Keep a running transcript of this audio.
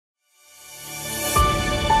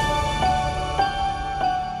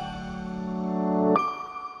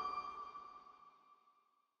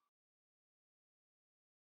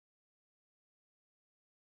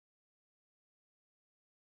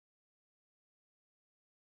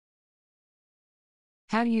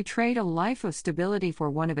How do you trade a life of stability for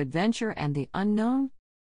one of adventure and the unknown?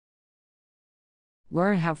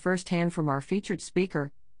 Learn how firsthand from our featured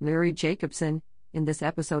speaker, Larry Jacobson, in this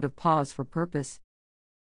episode of Pause for Purpose.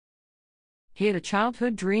 He had a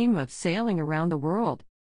childhood dream of sailing around the world.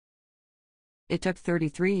 It took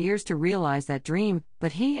 33 years to realize that dream,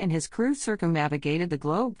 but he and his crew circumnavigated the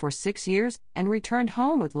globe for 6 years and returned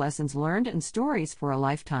home with lessons learned and stories for a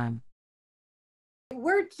lifetime.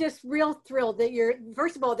 We're just real thrilled that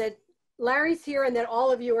first of all, that Larry's here and that all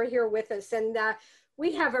of you are here with us. And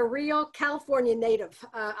we have a real California native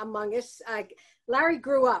among us. Larry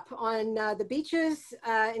grew up on the beaches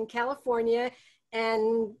in California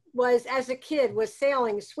and as a kid, was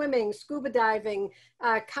sailing, swimming, scuba diving,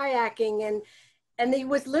 kayaking, and he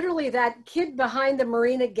was literally that kid behind the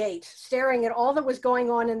marina gate, staring at all that was going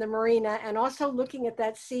on in the marina and also looking at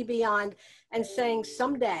that sea beyond and saying,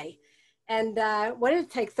 someday. And what did it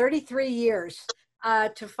take? 33 years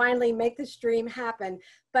to finally make this dream happen.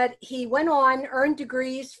 But he went on, earned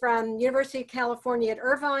degrees from University of California at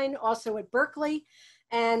Irvine, also at Berkeley,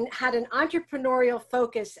 and had an entrepreneurial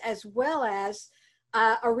focus as well as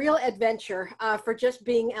a real adventure for just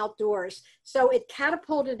being outdoors. So it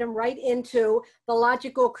catapulted him right into the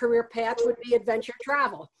logical career path would be adventure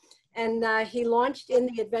travel. And he launched in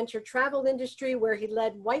the adventure travel industry where he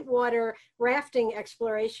led whitewater rafting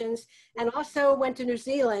explorations and also went to New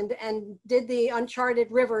Zealand and did the uncharted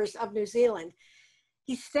rivers of New Zealand.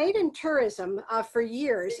 He stayed in tourism for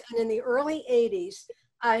years, and in the early 80s,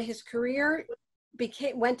 his career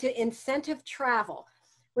went to incentive travel,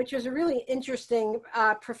 which was a really interesting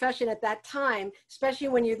profession at that time, especially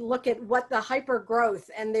when you look at what the hyper growth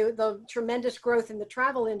and the tremendous growth in the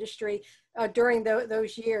travel industry during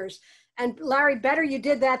those years. And Larry, better you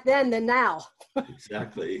did that then than now.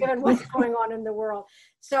 Exactly. Given what's going on in the world.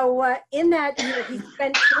 So in that year, he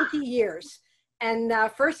spent 20 years and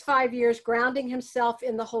first 5 years grounding himself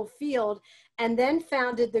in the whole field, and then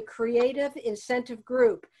founded the Creative Incentive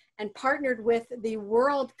Group and partnered with the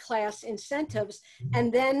world-class incentives,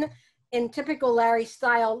 and then in typical Larry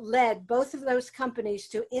style, led both of those companies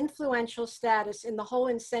to influential status in the whole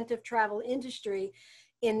incentive travel industry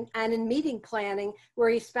in meeting planning,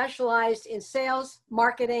 where he specialized in sales,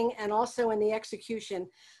 marketing, and also in the execution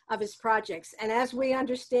of his projects. And as we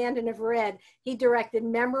understand and have read, he directed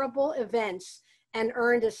memorable events and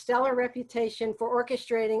earned a stellar reputation for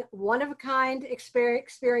orchestrating one-of-a-kind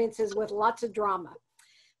experiences with lots of drama.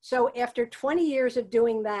 So after 20 years of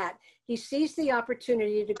doing that, he seized the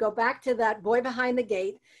opportunity to go back to that boy behind the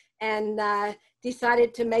gate and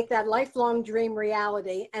decided to make that lifelong dream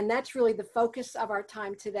reality. And that's really the focus of our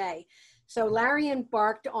time today. So Larry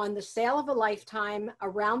embarked on the sail of a lifetime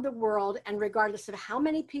around the world, and regardless of how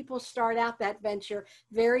many people start out that venture,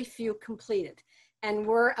 very few complete it. And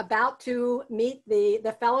we're about to meet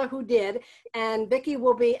the fellow who did. And Vicki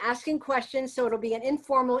will be asking questions, so it'll be an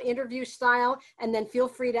informal interview style, and then feel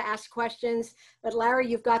free to ask questions. But Larry,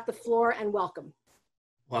 you've got the floor, and welcome.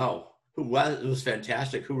 Wow, it was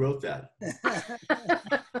fantastic. Who wrote that?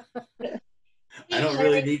 I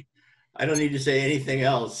don't need to say anything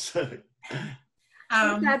else.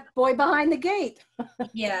 That boy behind the gate.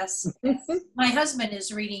 Yes, my husband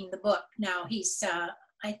is reading the book now. He's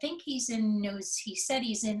I think he's in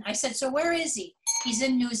I said, so where is he? He's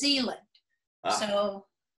in New Zealand. So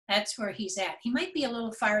that's where he's at. He might be a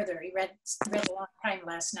little farther. He read a long time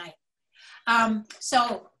last night.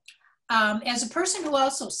 As a person who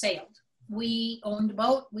also sailed, we owned a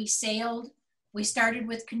boat, we sailed, we started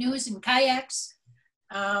with canoes and kayaks.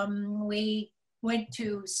 We went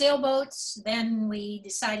to sailboats. Then we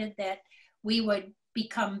decided that we would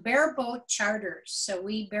become bareboat charters. So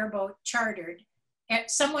we bareboat chartered at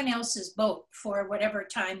someone else's boat for whatever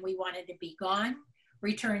time we wanted to be gone,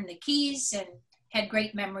 returned the keys, and had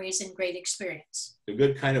great memories and great experience. A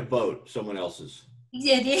good kind of boat, someone else's.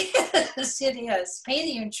 It is, it is. Pay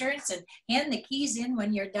the insurance and hand the keys in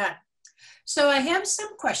when you're done. So I have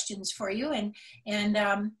some questions for you,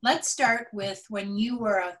 and let's start with when you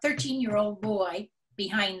were a 13-year-old boy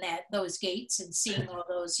behind those gates and seeing all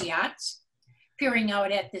those yachts, peering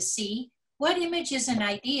out at the sea. What images and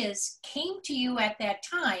ideas came to you at that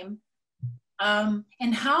time,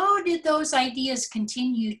 and how did those ideas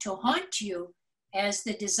continue to haunt you as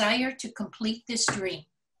the desire to complete this dream?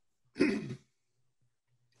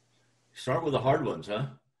 Start with the hard ones, huh?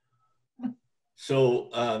 So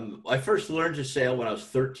I first learned to sail when I was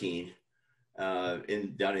 13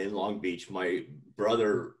 down in Long Beach. My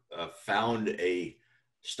brother found a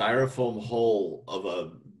styrofoam hole of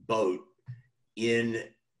a boat in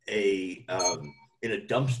a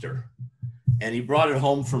dumpster, and he brought it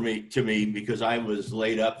home to me because I was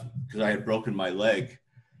laid up because I had broken my leg.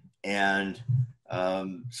 And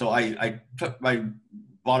so I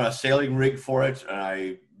bought a sailing rig for it, and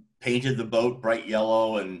I painted the boat bright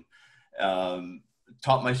yellow, and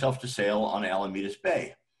taught myself to sail on Alamitas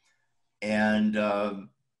Bay. And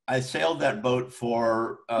I sailed that boat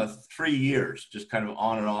for 3 years, just kind of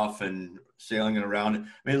on and off and sailing it around.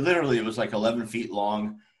 I mean, literally, it was like 11 feet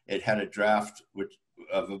long. It had a draft,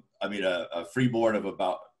 a freeboard of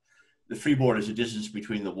about, the freeboard is a distance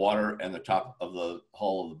between the water and the top of the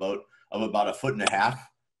hull of the boat of about 1.5 feet.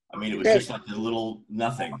 I mean, it was just like a little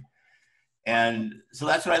nothing. And so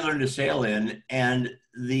that's what I learned to sail in. And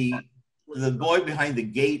the boy behind the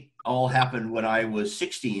gate all happened when I was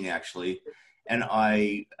 16, actually. And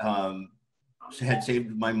I had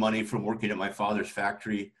saved my money from working at my father's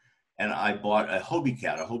factory. And I bought a Hobie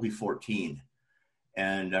Cat, a Hobie 14.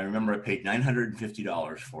 And I remember I paid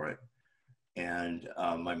 $950 for it. And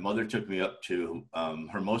my mother took me up to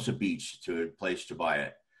Hermosa Beach to a place to buy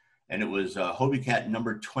it. And it was Hobie Cat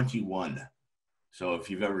number 21. So if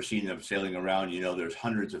you've ever seen them sailing around, you know there's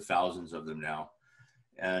hundreds of thousands of them now.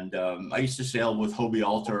 And I used to sail with Hobie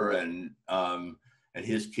Alter and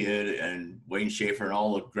his kid and Wayne Schaefer and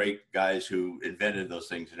all the great guys who invented those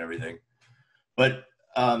things and everything. But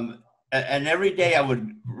and every day I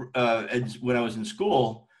would, when I was in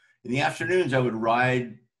school, in the afternoons I would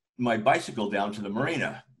ride my bicycle down to the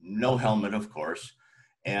marina, no helmet, of course.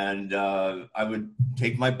 And I would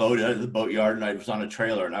take my boat out of the boatyard, and I was on a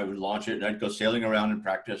trailer, and I would launch it, and I'd go sailing around and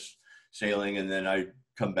practice sailing, and then I'd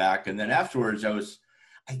come back. And then afterwards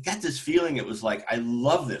I got this feeling, it was like, I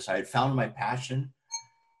love this. I had found my passion.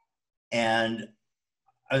 And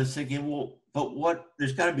I was thinking, well, but what,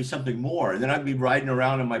 there's got to be something more. And then I'd be riding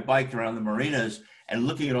around on my bike around the marinas and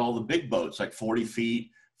looking at all the big boats, like 40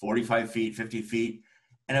 feet, 45 feet, 50 feet.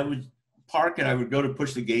 And I would park and I would go to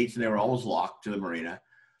push the gates, and they were always locked to the marina.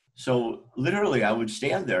 So literally I would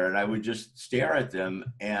stand there and I would just stare at them.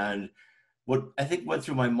 And what I think went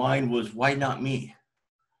through my mind was, why not me?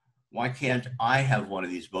 Why can't I have one of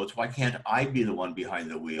these boats? Why can't I be the one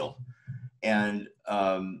behind the wheel? And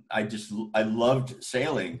I loved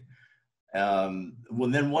sailing. Well,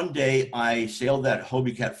 then one day I sailed that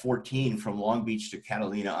Hobie Cat 14 from Long Beach to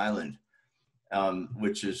Catalina Island,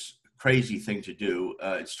 which is a crazy thing to do.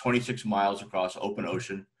 It's 26 miles across open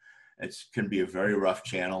ocean. It can be a very rough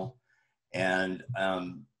channel. And I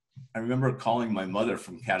remember calling my mother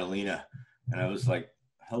from Catalina, and I was like,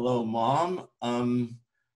 hello, Mom.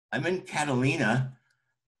 I'm in Catalina.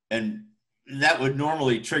 And that would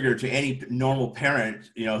normally trigger to any normal parent,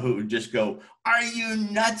 you know, who would just go, are you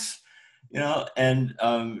nuts? You know, and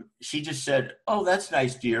she just said, oh, that's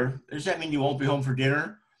nice, dear. Does that mean you won't be home for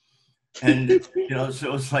dinner? And, you know,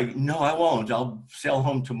 so it's like, no, I won't. I'll sail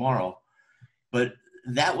home tomorrow. But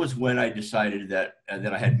that was when I decided that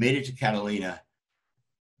I had made it to Catalina.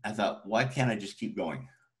 I thought, why can't I just keep going?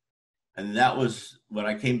 And that was when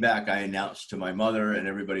I came back, I announced to my mother and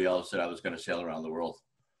everybody else that I was going to sail around the world.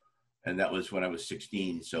 And that was when I was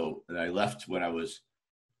 16. So and I left when I was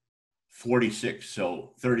 46,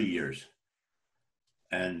 so 30 years.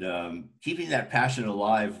 And keeping that passion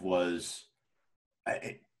alive was,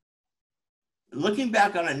 looking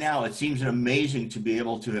back on it now, it seems amazing to be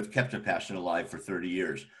able to have kept a passion alive for 30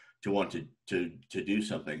 years, to want to do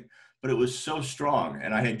something. But it was so strong,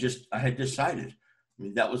 and I had decided, I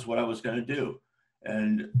mean, that was what I was going to do.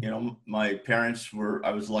 And, you know, my parents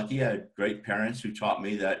I was lucky. I had great parents who taught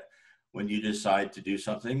me that when you decide to do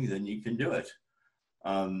something, then you can do it.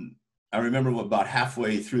 I remember about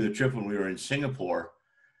halfway through the trip when we were in Singapore,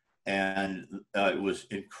 and it was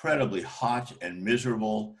incredibly hot and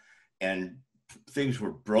miserable, and things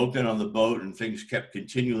were broken on the boat, and things kept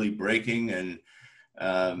continually breaking. And,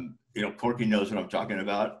 you know, Corky knows what I'm talking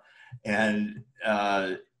about. And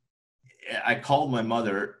I called my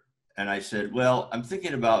mother and I said, well, I'm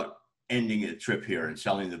thinking about ending a trip here and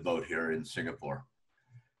selling the boat here in Singapore.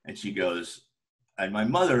 And she goes, and my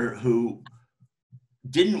mother, who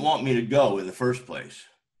didn't want me to go in the first place,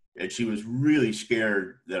 and she was really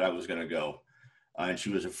scared that I was going to go. And she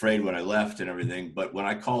was afraid when I left and everything. But when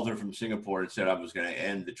I called her from Singapore and said I was going to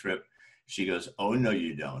end the trip, she goes, oh, no,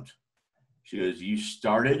 you don't. She goes, you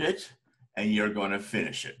started it and you're going to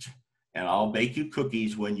finish it. And I'll bake you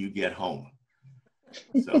cookies when you get home.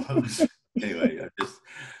 So anyway,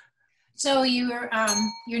 So you're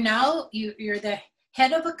the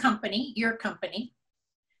head of a company, your company.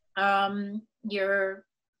 You're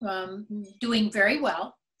doing very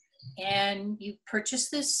well. And you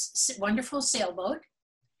purchased this wonderful sailboat,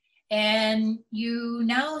 and you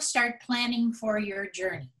now start planning for your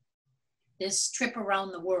journey, this trip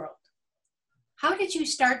around the world. how did you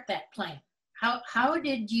start that plan? How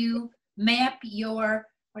did you map your,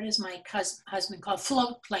 what does my husband call,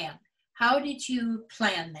 float plan? How did you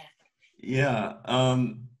plan that? Yeah.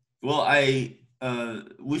 Well,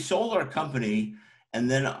 we sold our company, and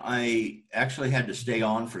then I actually had to stay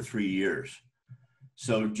on for 3 years.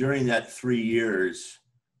 So during that 3 years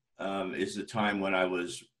is the time when I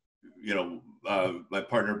was, my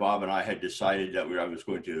partner Bob and I had decided that we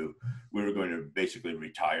were going to basically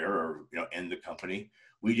retire or end the company.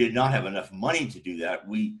 We did not have enough money to do that.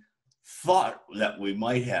 We thought that we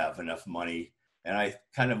might have enough money, and I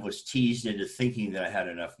kind of was teased into thinking that I had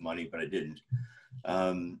enough money, but I didn't.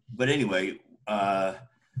 But anyway,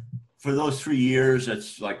 for those 3 years,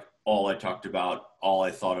 that's like all I talked about, all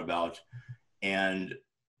I thought about. And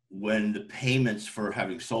when the payments for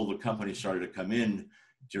having sold the company started to come in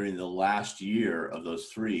during the last year of those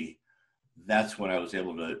 3, that's when I was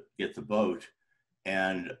able to get the boat.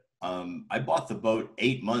 And I bought the boat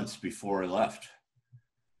 8 months before I left.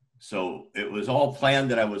 So it was all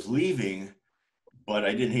planned that I was leaving, but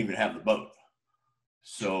I didn't even have the boat.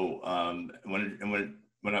 So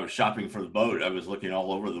when I was shopping for the boat, I was looking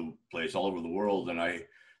all over the place, all over the world, and I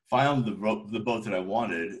found the boat that I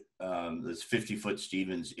wanted, this 50-foot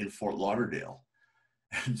Stevens in Fort Lauderdale.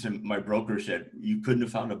 And so my broker said, "You couldn't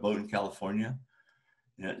have found a boat in California?"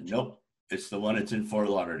 Nope, it's the one that's in Fort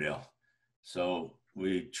Lauderdale. So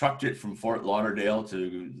we trucked it from Fort Lauderdale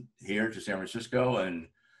to here to San Francisco, and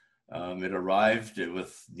it arrived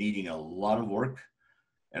with needing a lot of work.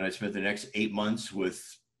 And I spent the next 8 months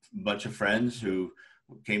with a bunch of friends who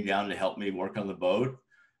came down to help me work on the boat.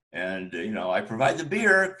 And, I provide the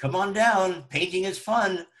beer, come on down, painting is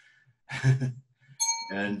fun.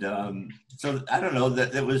 And so I don't know,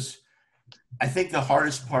 that was, I think the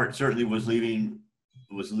hardest part certainly was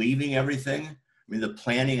leaving everything. I mean, the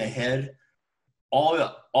planning ahead,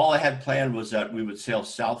 all I had planned was that we would sail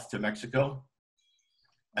south to Mexico,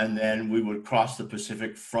 and then we would cross the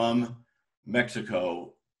Pacific from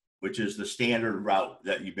Mexico, which is the standard route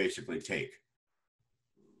that you basically take.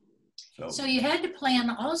 So you had to plan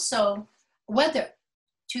also weather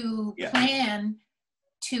to plan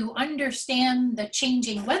to understand the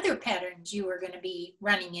changing weather patterns you were going to be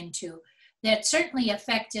running into. That certainly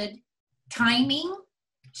affected timing,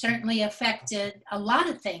 certainly affected a lot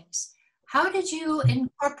of things. How did you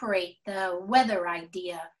incorporate the weather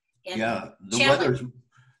idea? The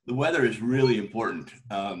weather is really important.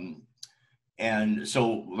 And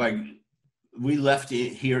so like we left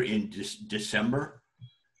here in December,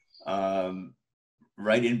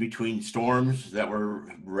 right in between storms that were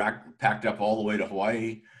packed up all the way to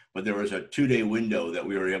Hawaii. But there was a 2-day window that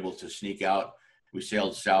we were able to sneak out. We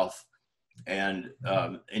sailed south. And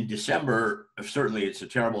in December, certainly it's a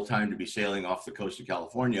terrible time to be sailing off the coast of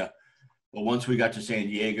California. But once we got to San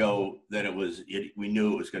Diego, then we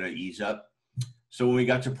knew it was going to ease up. So when we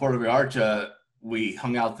got to Puerto Vallarta, we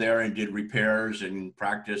hung out there and did repairs and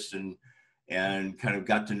practiced and kind of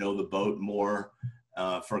got to know the boat more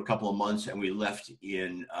for a couple of months. And we left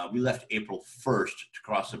April 1st to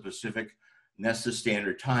cross the Pacific, and that's the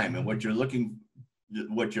standard time. And what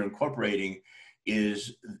you're incorporating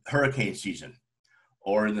is hurricane season,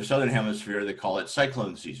 or in the Southern Hemisphere, they call it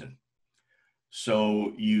cyclone season.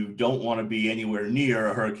 So you don't want to be anywhere near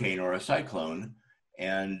a hurricane or a cyclone.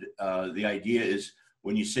 And the idea is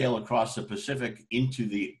when you sail across the Pacific into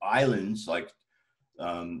the islands like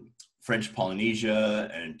French Polynesia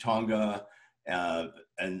and Tonga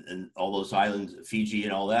and all those islands, Fiji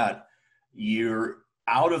and all that, you're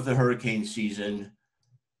out of the hurricane season,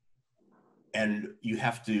 and you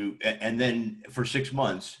have to, and then for 6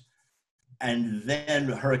 months, and then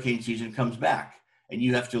hurricane season comes back and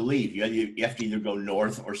you have to leave. You have to either go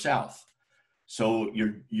north or south. So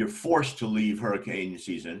you're forced to leave hurricane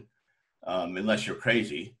season unless you're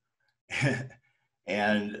crazy.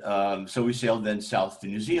 And so we sailed then south to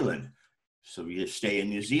New Zealand. So you stay in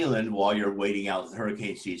New Zealand while you're waiting out the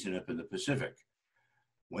hurricane season up in the Pacific.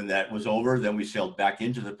 When that was over, then we sailed back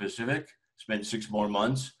into the Pacific, spent 6 more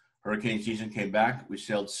months. Hurricane season came back, we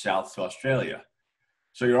sailed south to Australia.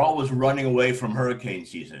 So you're always running away from hurricane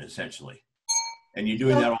season, essentially. And you're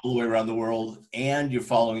doing that all the way around the world, and you're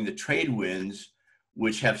following the trade winds,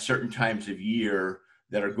 which have certain times of year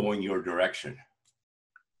that are going your direction.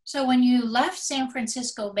 So when you left San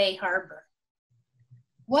Francisco Bay Harbor,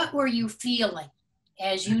 what were you feeling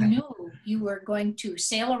as you knew you were going to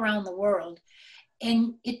sail around the world?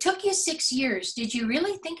 And it took you 6 years. Did you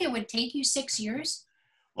really think it would take you 6 years?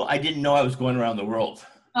 Well, I didn't know I was going around the world.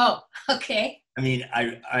 Oh, okay. I mean,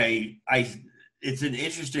 it's an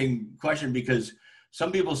interesting question because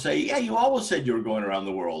some people say, yeah, you always said you were going around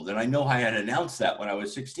the world. And I know I had announced that when I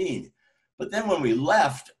was 16. But then when we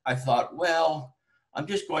left, I thought, well, I'm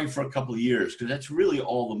just going for a couple of years, because that's really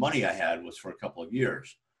all the money I had was for a couple of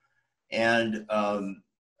years. And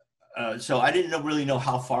so I didn't really know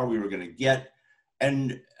how far we were going to get.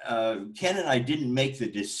 And Ken and I didn't make the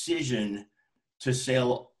decision to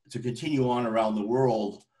sail, to continue on around the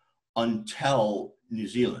world until New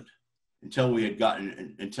Zealand, until we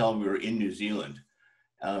were in New Zealand.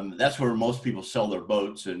 That's where most people sell their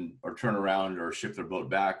boats or turn around or ship their boat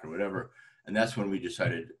back or whatever. And that's when we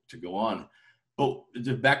decided to go on. But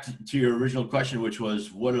back to your original question, which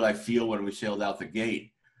was, what did I feel when we sailed out the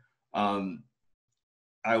gate? It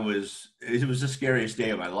was the scariest day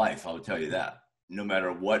of my life. I'll tell you that. No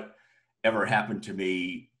matter what ever happened to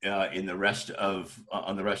me on the rest of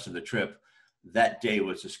the trip, that day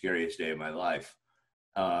was the scariest day of my life.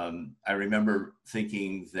 I remember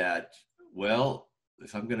thinking that, well,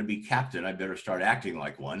 if I'm going to be captain, I better start acting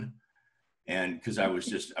like one. And because I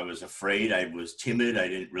was afraid, I was timid. I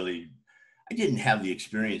didn't have the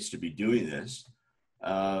experience to be doing this.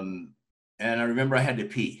 And I remember I had to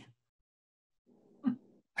pee.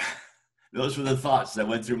 Those were the thoughts that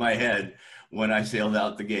went through my head when I sailed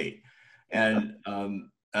out the gate. And, I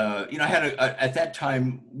had at that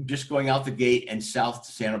time, just going out the gate and south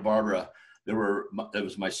to Santa Barbara, there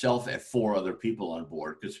was myself and 4 other people on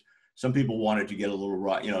board, because some people wanted to get a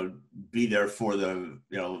little, be there for the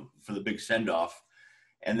big send-off.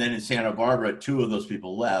 And then in Santa Barbara, 2 of those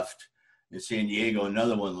people left. In San Diego,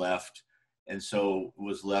 another one left. And so it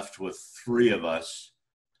was left with 3 of us.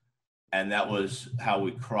 And that was how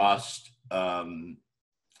we crossed.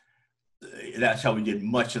 That's how we did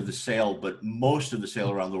much of the sail, but most of the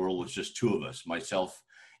sail around the world was just 2 of us, myself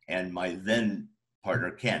and my then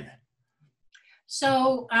partner, Ken.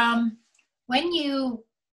 So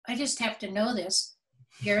I just have to know this,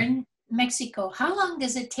 you're in Mexico, how long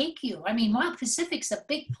does it take you? I mean, wow, Pacific's a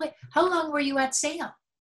big place. How long were you at sail?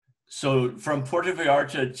 So from Puerto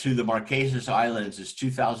Vallarta to the Marquesas Islands is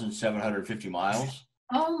 2,750 miles.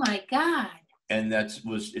 Oh my God. And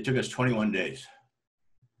it took us 21 days.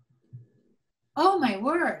 Oh my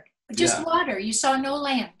word. Just water. You saw no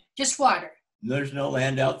land, just water. There's no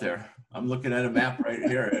land out there. I'm looking at a map right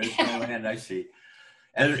here. There's no land I see.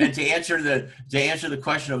 And to answer the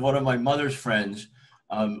question of one of my mother's friends,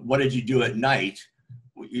 what did you do at night?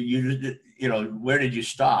 Where did you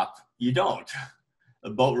stop? You don't. The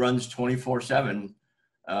boat runs 24/7,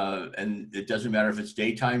 and it doesn't matter if it's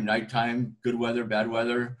daytime, nighttime, good weather, bad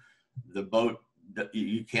weather. The boat,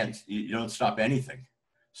 you don't stop anything.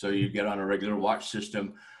 So you get on a regular watch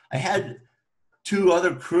system. I had 2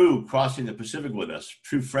 other crew crossing the Pacific with us,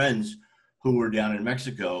 true friends who were down in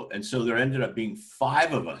Mexico. And so there ended up being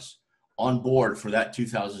 5 of us on board for that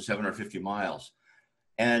 2,750 miles.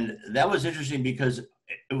 And that was interesting because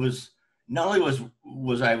it was, not only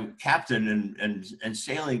was I captain and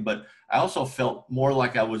sailing, but I also felt more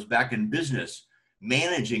like I was back in business,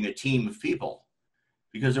 managing a team of people,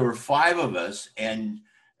 because there were 5 of us. And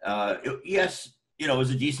it was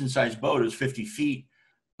a decent sized boat. It was 50 feet,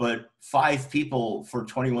 but 5 people for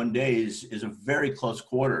 21 days is a very close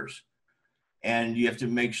quarters. And you have to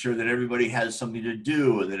make sure that everybody has something to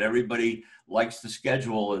do and that everybody likes the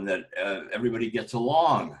schedule and that everybody gets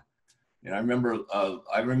along. And I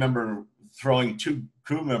remember throwing 2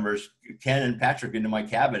 crew members, Ken and Patrick, into my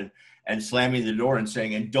cabin and slamming the door and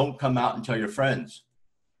saying, "And don't come out and tell your friends."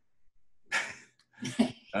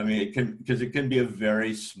 I mean, because it can be a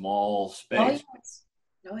very small space.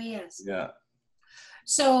 Oh, yes. Yeah.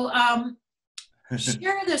 So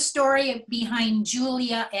share the story behind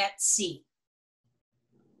Julia at Sea.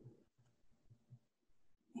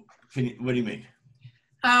 What do you mean?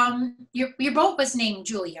 Your boat was named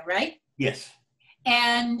Julia, right? Yes.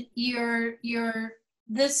 And you're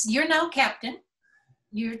now captain.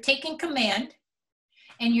 You're taking command,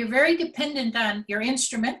 and you're very dependent on your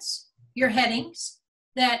instruments, your headings.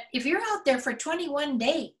 That if you're out there for 21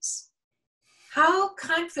 days, how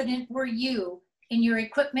confident were you in your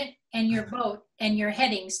equipment and your boat and your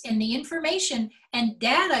headings and the information and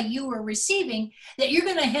data you were receiving that you're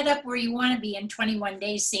going to head up where you want to be in 21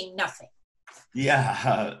 days seeing nothing?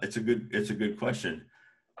 Yeah, it's a good question.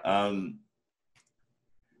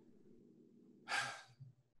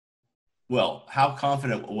 Well, how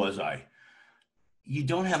confident was I? You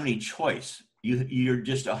don't have any choice. You're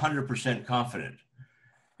just 100% confident,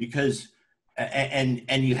 because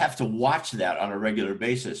and you have to watch that on a regular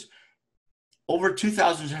basis. Over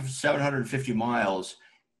 2,750 miles,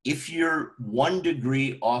 if you're 1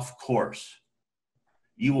 degree off course,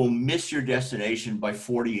 you will miss your destination by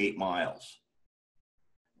 48 miles.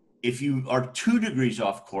 If you are 2 degrees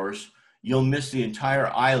off course, you'll miss the entire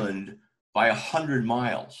island by 100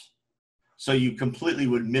 miles. So you completely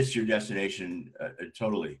would miss your destination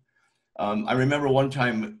totally. I remember one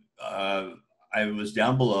time I was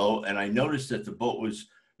down below and I noticed that the boat was,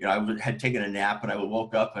 I had taken a nap and I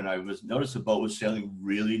woke up and noticed the boat was sailing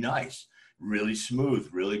really nice, really smooth,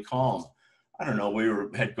 really calm. I don't know,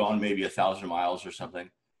 had gone maybe 1,000 miles or something.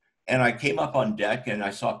 And I came up on deck and I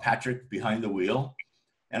saw Patrick behind the wheel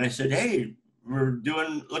and I said, "Hey, we're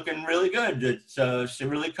looking really good. It's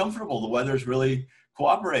really comfortable. The weather's really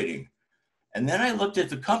cooperating." And then I looked at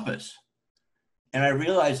the compass and I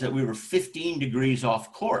realized that we were 15 degrees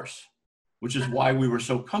off course, which is why we were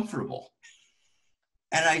so comfortable.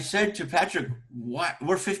 And I said to Patrick, "What?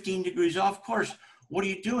 We're 15 degrees off course. What are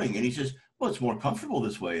you doing?" And he says, "Well, it's more comfortable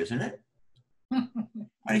this way, isn't it?" And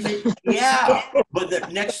I said, "Yeah, but the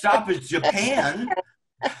next stop is Japan."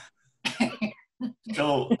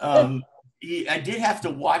 So I did have to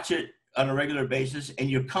watch it on a regular basis, and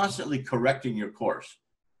you're constantly correcting your course.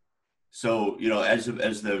 So, as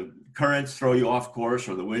the currents throw you off course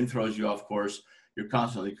or the wind throws you off course, you're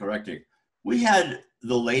constantly correcting. We had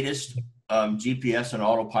the latest GPS and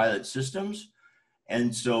autopilot systems.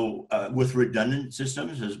 And so with redundant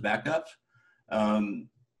systems as backups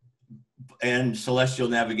and celestial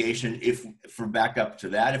navigation for backup to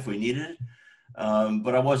that if we needed it.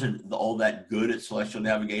 But I wasn't all that good at celestial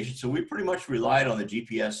navigation. So we pretty much relied on the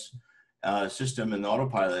GPS system and the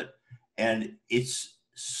autopilot. And it's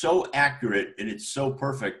so accurate and it's so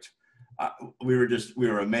perfect. We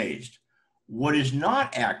were amazed. What is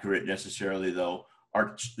not accurate necessarily, though,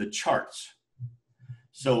 are the charts.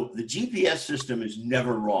 So the GPS system is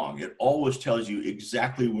never wrong. It always tells you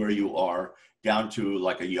exactly where you are down to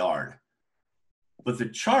like a yard. But the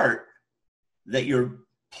chart that you're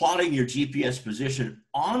plotting your GPS position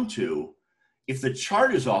onto, if the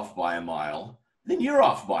chart is off by a mile, then you're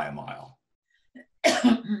off by a mile.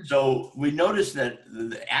 So we noticed that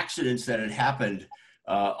the accidents that had happened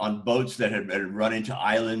on boats that had run into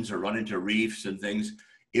islands or run into reefs and things,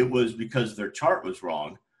 it was because their chart was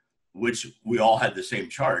wrong, which we all had the same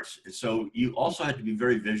charts. And so you also had to be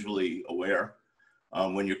very visually aware.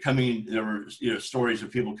 When you're coming, there were stories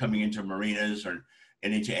of people coming into marinas and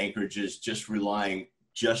into anchorages just relying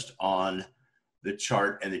just on the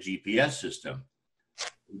chart and the GPS system.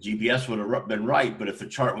 GPS would have been right, but if the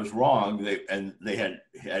chart was wrong, they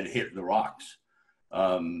had hit the rocks.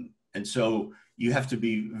 And so you have to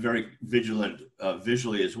be very vigilant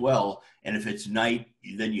visually as well. And if it's night,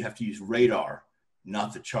 then you have to use radar,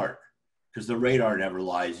 not the chart, because the radar never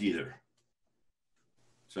lies either.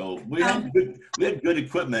 So we had good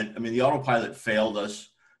equipment. I mean, the autopilot failed us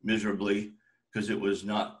miserably because it was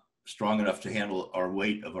not strong enough to handle our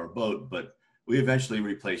weight of our boat, but we eventually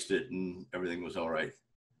replaced it and everything was all right.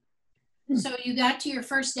 So you got to your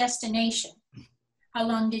first destination. How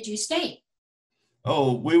long did you stay?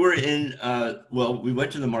 Oh, we were in, we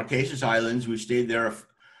went to the Marquesas Islands. We stayed there,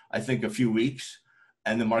 I think, a few weeks.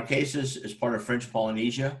 And the Marquesas is part of French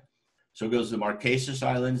Polynesia. So it goes to the Marquesas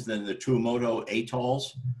Islands, then the Tuamotu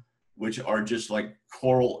Atolls, which are just like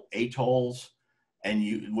coral atolls,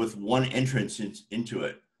 and with one entrance into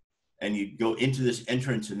it. And you go into this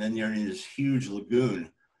entrance, and then you're in this huge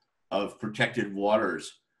lagoon of protected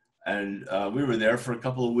waters. And we were there for a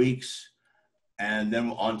couple of weeks, and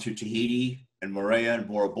then on to Tahiti and Moorea and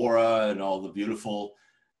Bora Bora and all the beautiful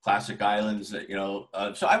classic islands that,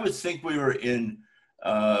 so I would think we were in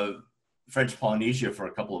French Polynesia for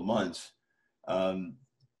a couple of months. And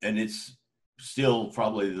it's still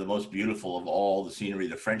probably the most beautiful of all the scenery.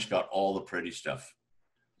 The French got all the pretty stuff.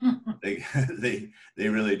 They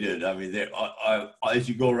really did. I mean, as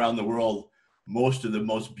you go around the world, most of the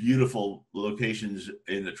most beautiful locations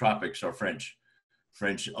in the tropics are French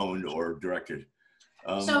owned or directed.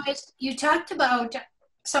 So you talked about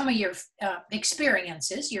some of your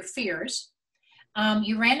experiences, your fears.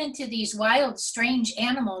 You ran into these wild, strange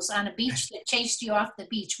animals on a beach that chased you off the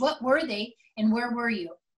beach. What were they and where were you?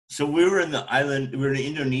 So we were in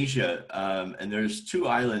Indonesia, and there's two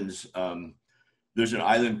islands. There's an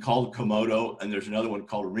island called Komodo and there's another one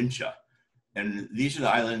called Rinca. And these are the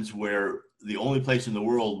islands where the only place in the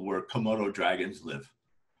world where Komodo dragons live.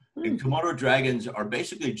 And Komodo dragons are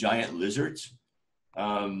basically giant lizards.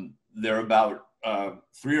 They're about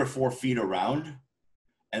 3 or 4 feet around,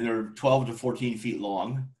 and they're 12 to 14 feet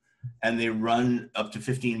long, and they run up to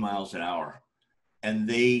 15 miles an hour. And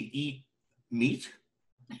they eat meat,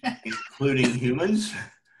 including humans,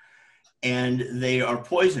 and they are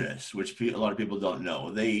poisonous, which a lot of people don't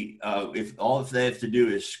know. If they have to do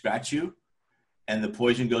is scratch you, and the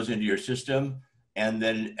poison goes into your system, and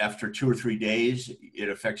then after 2 or 3 days, it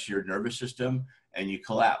affects your nervous system, and you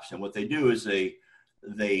collapse. And what they do is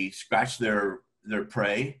they scratch their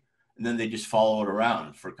prey, and then they just follow it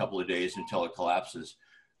around for a couple of days until it collapses.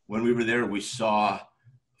 When we were there, we saw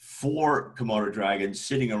 4 Komodo dragons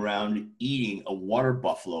sitting around eating a water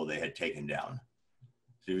buffalo they had taken down.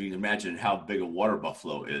 So you can imagine how big a water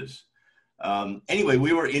buffalo is. Anyway,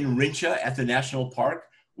 we were in Rincha at the national park.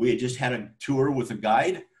 We had just had a tour with a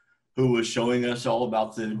guide who was showing us all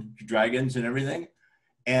about the dragons and everything.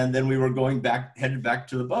 And then we were headed back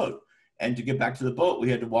to the boat. And to get back to the boat, we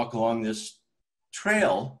had to walk along this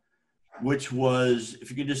trail, which was,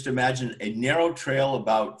 if you could just imagine, a narrow trail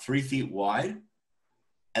about 3 feet wide.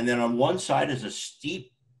 And then on one side is a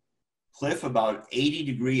steep cliff, about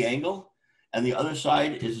 80-degree angle. And the other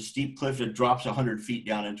side is a steep cliff that drops 100 feet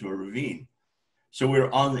down into a ravine. So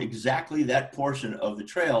we're on exactly that portion of the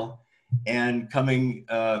trail, and coming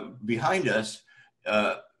behind us,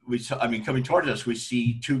 coming towards us, we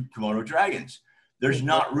see 2 Komodo dragons. There's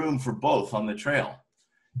not room for both on the trail.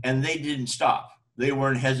 And they didn't stop. They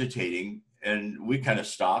weren't hesitating, and we kind of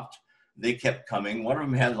stopped. They kept coming. One of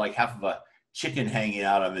them had like half of a chicken hanging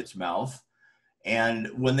out of its mouth. And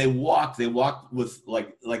when they walk with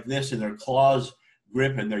like this, and their claws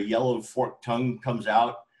grip and their yellow forked tongue comes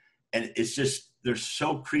out. And it's just, they're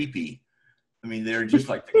so creepy. I mean, they're just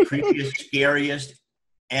like the creepiest, scariest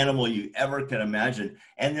animal you ever can imagine.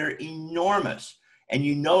 And they're enormous. And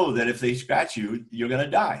you know that if they scratch you, you're going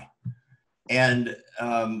to die. And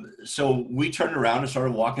so we turned around and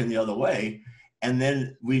started walking the other way. And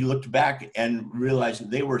then we looked back and realized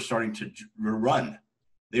they were starting to run.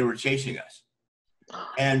 They were chasing us.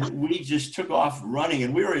 And we just took off running,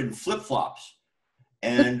 and we were in flip-flops.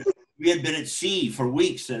 And we had been at sea for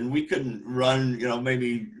weeks, and we couldn't run,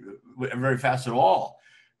 maybe very fast at all.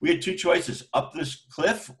 We had 2 choices, up this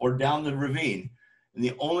cliff or down the ravine. And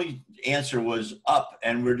the only answer was up,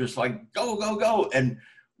 and we're just like, go, go, go. And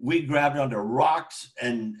we grabbed onto rocks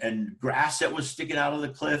and grass that was sticking out of the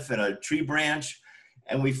cliff and a tree branch.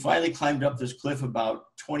 And we finally climbed up this cliff about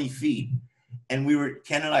 20 feet. And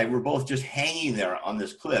Ken and I were both just hanging there on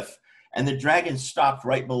this cliff. And the dragon stopped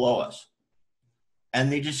right below us.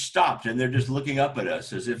 And they just stopped, and they're just looking up at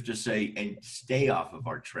us as if to say, and stay off of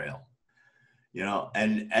our trail.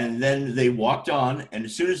 And then they walked on. And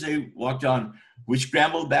as soon as they walked on, we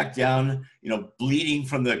scrambled back down, bleeding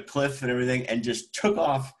from the cliff and everything, and just took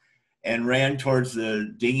off and ran towards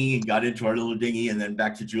the dinghy and got into our little dinghy and then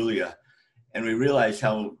back to Julia. And we realized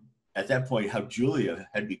at that point, how Julia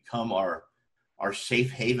had become our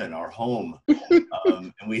safe haven, our home.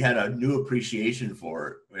 And we had a new appreciation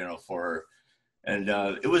for her. And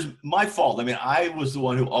it was my fault. I mean, I was the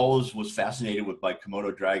one who always was fascinated by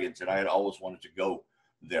Komodo dragons, and I had always wanted to go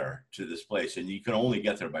there to this place. And you can only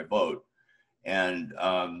get there by boat. And,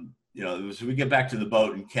 so we get back to the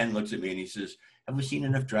boat, and Ken looks at me and he says, have we seen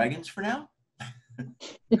enough dragons for now?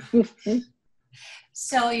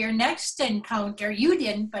 So your next encounter, you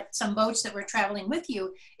didn't, but some boats that were traveling with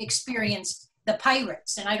you experienced the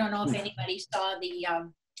pirates. And I don't know if anybody saw the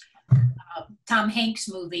Tom Hanks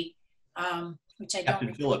movie, which I don't.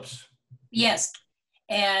 Captain Phillips. Yes,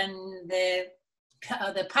 and the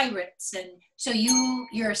pirates, and so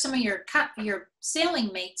some of your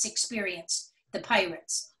sailing mates experienced the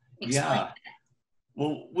pirates. Explain that.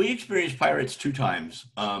 Well, we experienced pirates 2 times.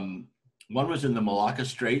 One was in the Malacca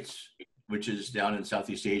Straits, which is down in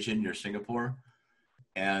Southeast Asia near Singapore,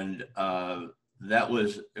 and it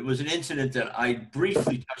was an incident that I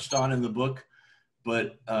briefly touched on in the book,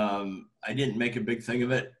 but I didn't make a big thing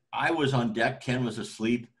of it. I was on deck, Ken was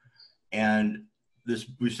asleep, and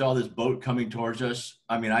we saw this boat coming towards us.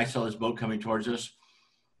 I saw this boat coming towards us,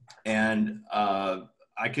 and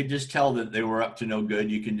I could just tell that they were up to no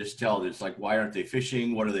good. You can just tell. It's like, why aren't they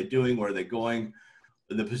fishing? What are they doing? Where are they going?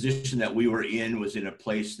 The position that we were in was in a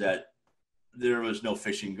place that there was no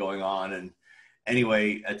fishing going on. And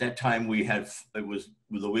anyway, at that time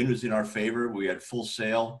the wind was in our favor. We had full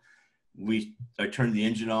sail. I turned the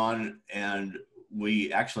engine on, and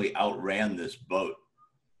we actually outran this boat.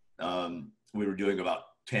 We were doing about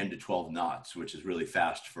 10 to 12 knots, which is really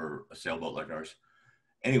fast for a sailboat like ours.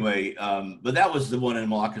 Anyway, but that was the one in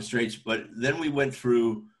Malacca Straits. But then we went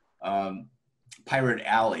through Pirate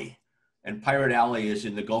Alley. And Pirate Alley is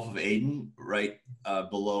in the Gulf of Aden, right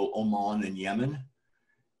below Oman and Yemen.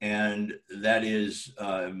 And that is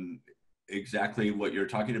exactly what you're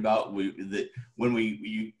talking about. When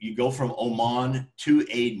you go from Oman to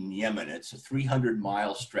Aden, Yemen, it's a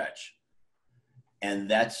 300-mile stretch. And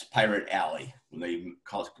that's Pirate Alley, when they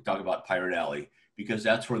talk about Pirate Alley, because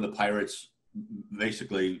that's where the pirates,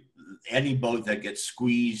 basically, any boat that gets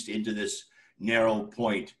squeezed into this narrow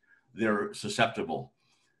point, they're susceptible.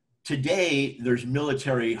 Today, there's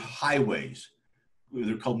military highways.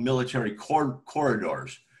 They're called military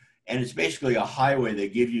corridors. And it's basically a highway. They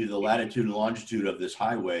give you the latitude and longitude of this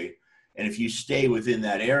highway. And if you stay within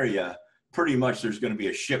that area, pretty much there's going to be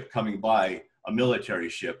a ship coming by, a military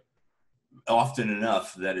ship, often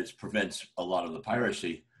enough that it prevents a lot of the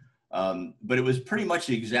piracy. But it was pretty much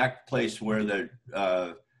the exact place where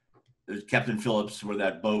Captain Phillips, where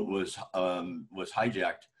that boat was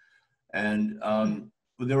hijacked. And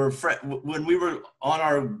there were when we were on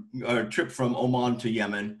our trip from Oman to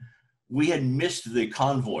Yemen, we had missed the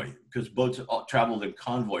convoy because boats traveled in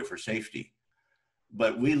convoy for safety.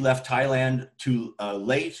 But we left Thailand too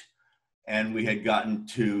late, and we had gotten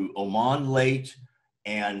to Oman late,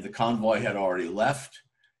 and the convoy had already left.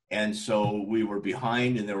 And so we were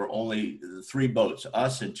behind, and there were only 3 boats,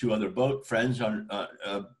 us and 2 other friends on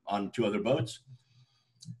 2 other boats.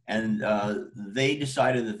 And they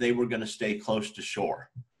decided that they were going to stay close to shore.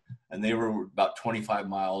 And they were about 25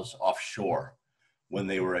 miles offshore when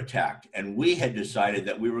they were attacked. And we had decided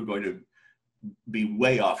that we were going to be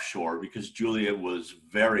way offshore because Julia was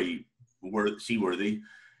very seaworthy.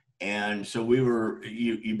 And so we were,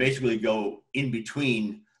 you basically go in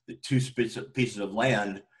between the 2 pieces of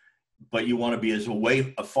land, but you want to be as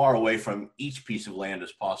far away from each piece of land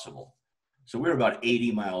as possible. So we were about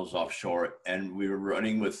 80 miles offshore, and we were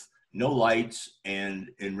running with no lights and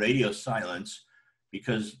in radio silence,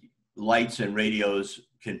 because lights and radios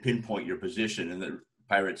can pinpoint your position, and the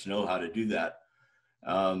pirates know how to do that.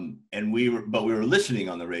 But we were listening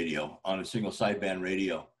on the radio, on a single sideband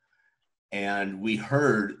radio, and we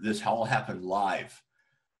heard this all happen live.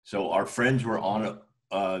 So our friends were on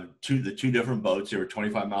the 2 different boats. They were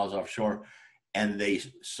 25 miles offshore, and they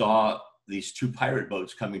saw these 2 pirate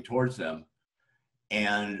boats coming towards them.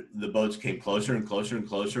 And the boats came closer and closer and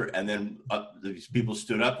closer. And then these people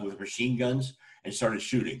stood up with machine guns and started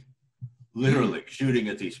shooting, literally shooting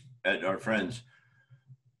at our friends.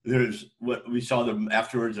 There's what we saw them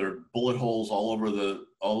afterwards. There are bullet holes all over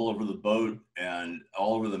the boat and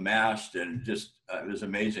all over the mast, and just it was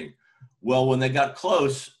amazing. Well, when they got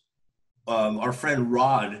close, our friend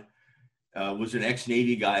Rod was an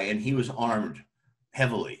ex-Navy guy, and he was armed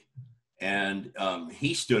heavily. And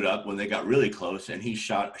he stood up when they got really close, and he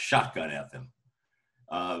shot a shotgun at them,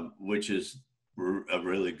 which is a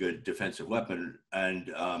really good defensive weapon.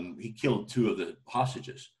 And he killed 2 of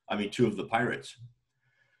the pirates.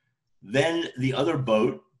 Then the other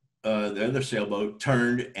boat, the other sailboat,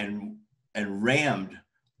 turned and rammed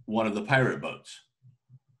one of the pirate boats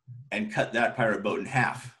and cut that pirate boat in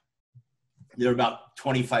half. They're about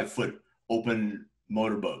 25-foot open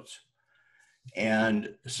motorboats.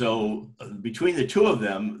 And so between the 2 of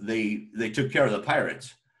them, they took care of the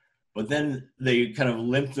pirates. But then they kind of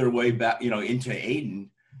limped their way back, into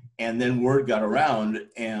Aden. And then word got around,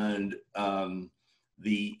 and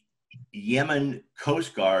the Yemen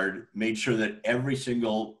Coast Guard made sure that every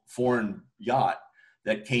single foreign yacht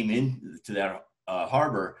that came into that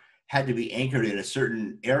harbor had to be anchored in a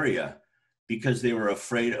certain area, because they were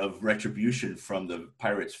afraid of retribution from the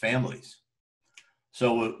pirates' families.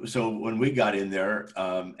 So when we got in there,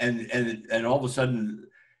 and all of a sudden,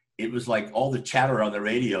 it was like all the chatter on the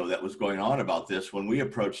radio that was going on about this. When we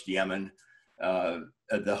approached Yemen,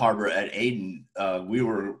 at the harbor at Aden, we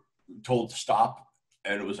were told to stop,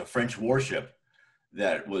 and it was a French warship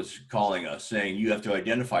that was calling us, saying, "You have to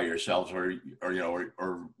identify yourselves, or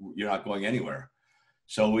you're not going anywhere."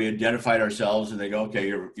 So we identified ourselves, and they go, "Okay,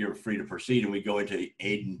 you're free to proceed." And we go into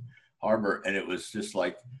Aden Harbor, and it was just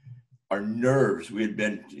like our nerves. We had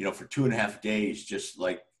been, for 2.5 days, just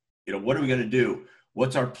like, what are we going to do?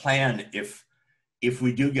 What's our plan if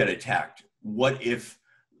we do get attacked? What if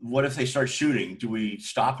they start shooting? Do we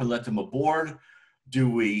stop and let them aboard? Do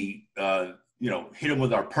we, hit them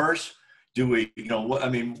with our purse? Do we,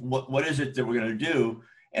 what is it that we're going to do?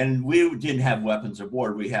 And we didn't have weapons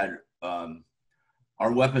aboard. We had,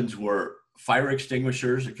 our weapons were fire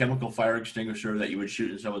extinguishers, a chemical fire extinguisher that you would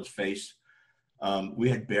shoot in someone's face. We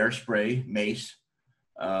had bear spray, mace,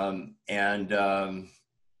 and a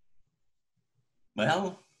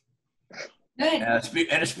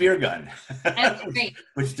spear gun. That's great.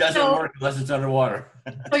 Which doesn't work unless it's underwater.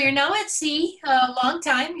 So you're now at sea a long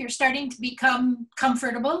time. You're starting to become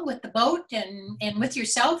comfortable with the boat and with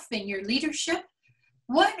yourself and your leadership.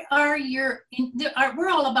 What are we're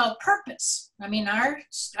all about purpose. I mean,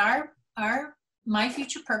 my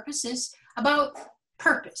future purpose is about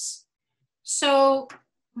purpose. So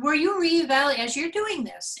were you as you're doing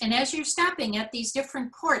this, and as you're stopping at these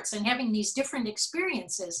different ports and having these different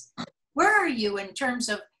experiences, where are you in terms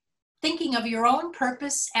of thinking of your own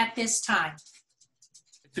purpose at this time?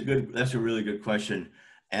 That's a really good question.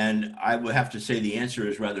 And I would have to say the answer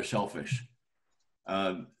is rather selfish.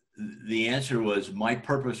 the answer was my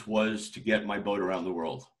purpose was to get my boat around the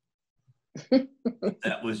world.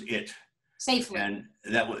 That was it. Safely. And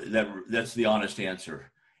that's the honest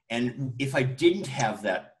answer. And if I didn't have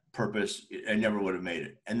that purpose, I never would have made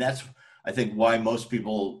it. And that's, I think, why most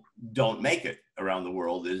people don't make it around the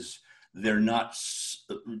world, is they're not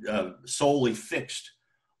solely fixed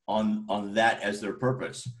on that as their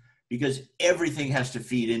purpose, because everything has to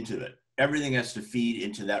feed into it. Everything has to feed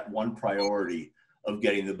into that one priority of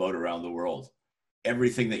getting the boat around the world.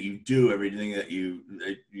 Everything that you do, everything that you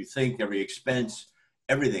think, every expense,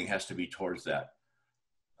 everything has to be towards that.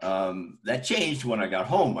 That changed when I got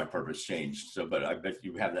home. My purpose changed. So, but I bet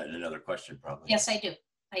you have that in another question, probably. Yes, I do.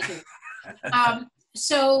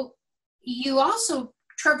 So you also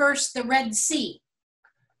traversed the Red Sea.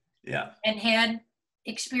 Yeah. And had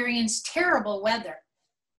experienced terrible weather,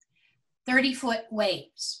 30-foot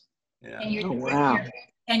waves. Yeah.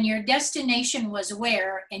 And your destination was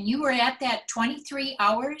where? And you were at that 23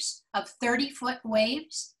 hours of 30-foot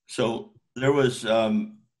waves? So there was, we're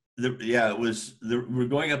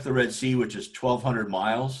going up the Red Sea, which is 1,200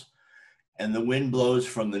 miles, and the wind blows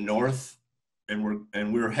from the north, and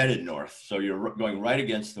we're headed north. So you're going right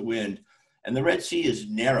against the wind, and the Red Sea is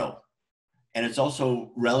narrow, and it's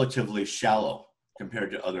also relatively shallow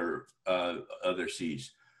compared to other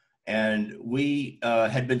seas. And we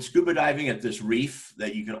had been scuba diving at this reef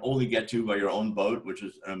that you can only get to by your own boat, which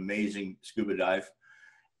is an amazing scuba dive.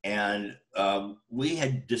 And we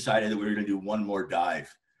had decided that we were going to do one more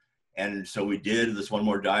dive. And so we did this one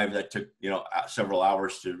more dive that took, several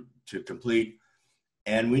hours to complete.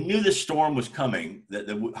 And we knew the storm was coming, that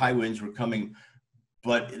the high winds were coming,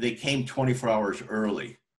 but they came 24 hours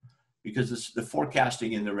early, because the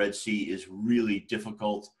forecasting in the Red Sea is really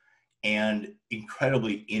difficult and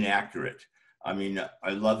incredibly inaccurate. I mean, I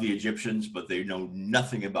love the Egyptians, but they know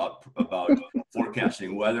nothing about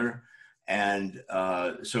forecasting weather. And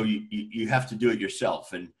so you have to do it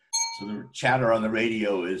yourself. And so the chatter on the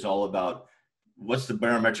radio is all about, what's the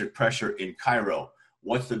barometric pressure in Cairo?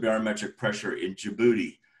 What's the barometric pressure in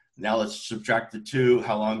Djibouti? Now let's subtract the two.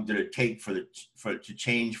 How long did it take for it to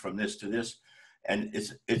change from this to this? And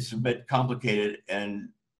it's a bit complicated. And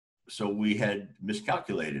so we had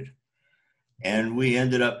miscalculated. And we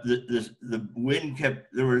ended up, the wind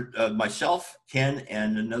kept, there were myself, Ken,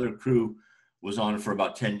 and another crew was on for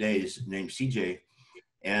about 10 days named CJ.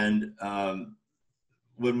 And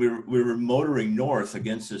when we were motoring north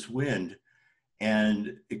against this wind,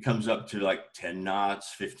 and it comes up to like 10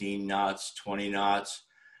 knots, 15 knots, 20 knots,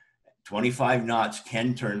 25 knots,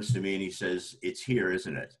 Ken turns to me and he says, "It's here,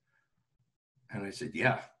 isn't it?" And I said,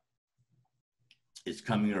 "Yeah, it's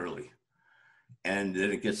coming early." And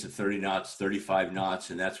then it gets to 30 knots, 35 knots.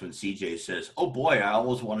 And that's when CJ says, "Oh boy, I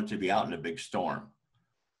always wanted to be out in a big storm."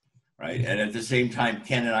 Right. And at the same time,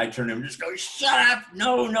 Ken and I turn to him and just go, "Shut up.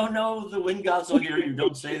 No, the wind gods will hear you.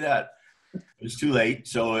 Don't say that." It was too late.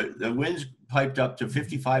 So the winds piped up to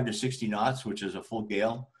 55 to 60 knots, which is a full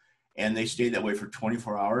gale. And they stayed that way for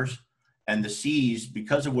 24 hours. And the seas,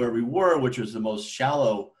 because of where we were, which was the most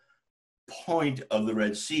shallow point of the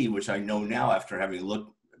Red Sea, which I know now after having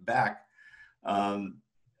looked back, the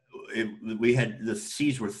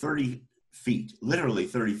seas were 30 feet, literally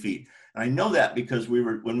 30 feet. And I know that because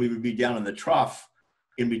when we would be down in the trough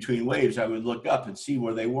in between waves, I would look up and see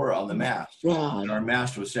where they were on the mast. Wow. And our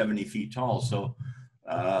mast was 70 feet tall. So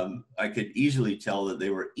I could easily tell that they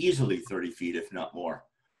were easily 30 feet, if not more.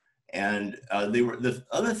 And the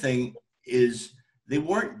other thing is, they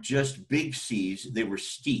weren't just big seas, they were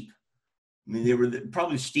steep. I mean, they were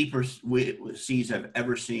probably steeper seas I've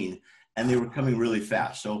ever seen, and they were coming really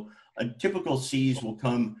fast. So a typical seas will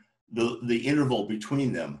come, the interval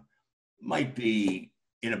between them might be,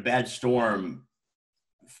 in a bad storm,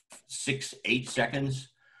 6-8 seconds.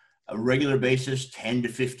 A regular basis, 10 to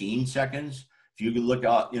 15 seconds. If you could look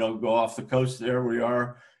out, go off the coast there where you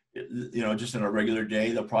are, just on a regular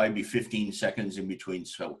day, there'll probably be 15 seconds in between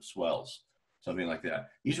swells, something like that.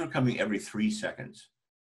 These were coming every 3 seconds.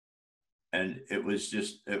 And it was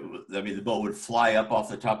just, the boat would fly up off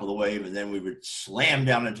the top of the wave, and then we would slam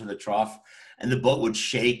down into the trough, and the boat would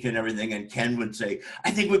shake and everything. And Ken would say,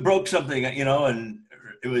 "I think we broke something," and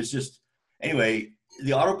it was just, anyway,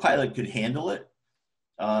 the autopilot could handle it.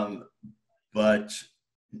 But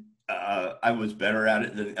I was better at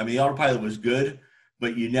it the autopilot was good,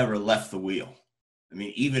 but you never left the wheel. I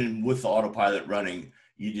mean, even with the autopilot running,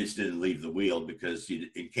 you just didn't leave the wheel, because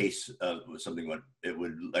in case something it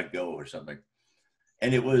would let go or something.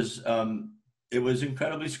 And it was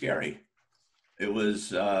incredibly scary. It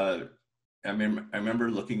was, I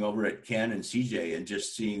remember looking over at Ken and CJ and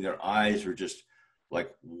just seeing their eyes were just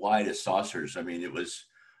like wide as saucers. I mean, it was,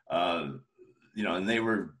 you know, and they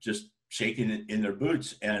were just shaking in their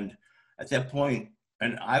boots. And at that point,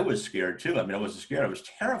 and I was scared too. I mean, I wasn't scared, I was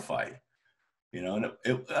terrified, you know,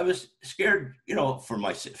 and I was scared, you know, for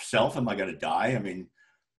myself. Am I going to die? I mean,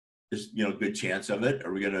 there's, you know, good chance of it.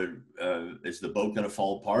 Are we going to, is the boat going to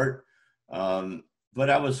fall apart? But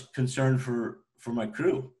I was concerned for my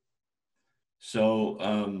crew. So,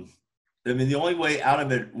 I mean, the only way out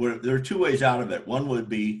of it, there are two ways out of it. One would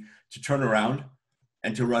be to turn around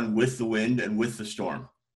and to run with the wind and with the storm.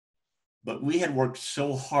 But we had worked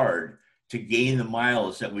so hard to gain the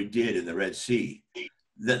miles that we did in the Red Sea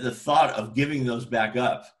that the thought of giving those back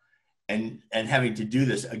up and having to do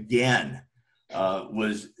this again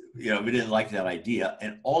was, you know, we didn't like that idea.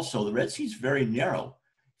 And also the Red Sea is very narrow.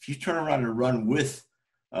 If you turn around and run with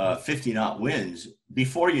 50 knot winds,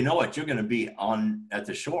 before you know it, you're going to be at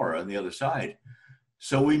the shore on the other side.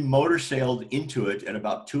 So we motor sailed into it at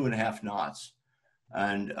about 2.5 knots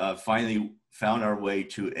and finally found our way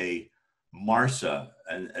to a Marsa.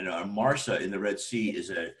 And a Marsa in the Red Sea is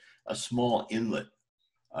a small inlet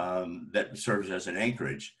that serves as an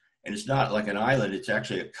anchorage. And it's not like an island, it's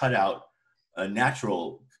actually a cutout, a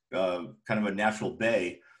natural, kind of a natural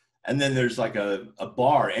bay. And then there's like a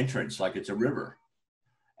bar entrance, like it's a river.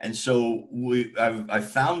 And so I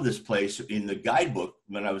found this place in the guidebook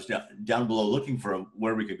when I was down below looking for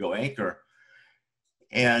where we could go anchor,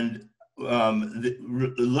 and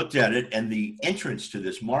looked at it, and the entrance to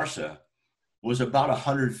this Marsa was about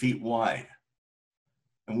 100 feet wide.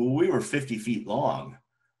 And we were 50 feet long.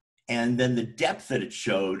 And then the depth that it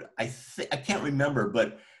showed, I can't remember,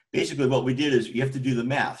 but basically what we did is you have to do the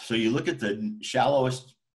math. So you look at the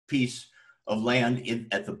shallowest piece of land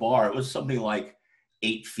at the bar, it was something like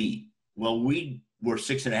 8 feet. Well, we were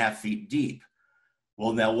 6.5 feet deep.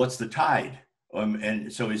 Well, now what's the tide?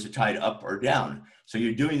 And so is the tide up or down? So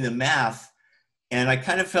you're doing the math. And I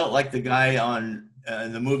kind of felt like the guy on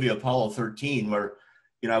the movie Apollo 13, where,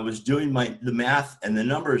 you know, I was doing the math and the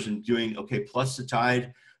numbers and doing, okay, plus the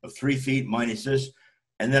tide of 3 feet minus this.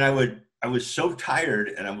 And then I was so tired,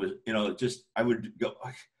 and I was, you know, I would go,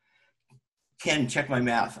 Ken, check my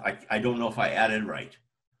math. I don't know if I added right.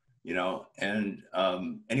 You know, and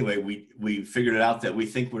anyway, we figured it out that we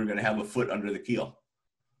think we're going to have a foot under the keel,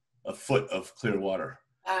 a foot of clear water.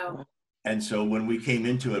 Wow. And so when we came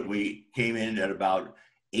into it, we came in at about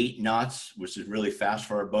 8 knots, which is really fast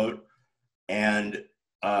for our boat. And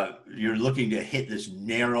you're looking to hit this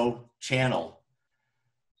narrow channel.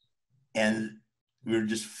 And we were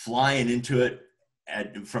just flying into it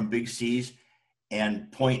from big seas,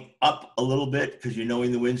 and point up a little bit because you're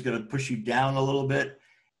knowing the wind's going to push you down a little bit.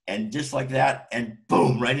 And just like that, and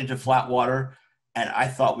boom, right into flat water. And I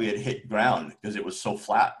thought we had hit ground because it was so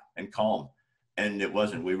flat and calm. And it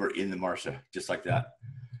wasn't. We were in the Marsa, just like that.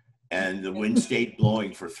 And the wind stayed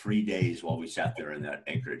blowing for 3 days while we sat there in that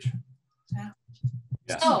anchorage.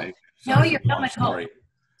 Yeah. So, now you're coming home.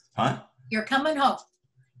 Huh? You're coming home.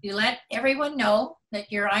 You let everyone know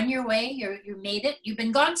that you're on your way. You made it. You've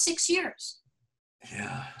been gone 6 years.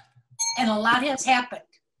 Yeah. And a lot has happened.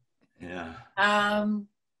 Yeah.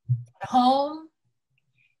 Home,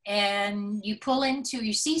 and you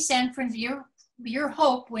see San Francisco. Your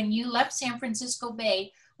hope when you left San Francisco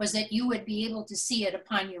Bay was that you would be able to see it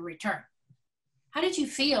upon your return. How did you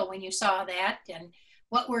feel when you saw that, and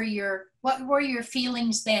what were your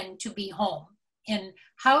feelings then to be home, and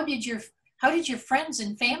how did your friends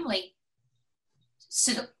and family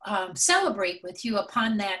celebrate with you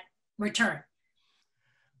upon that return?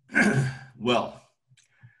 Well,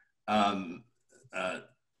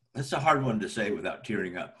 that's a hard one to say without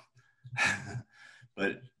tearing up.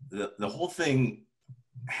 But the whole thing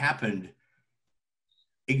happened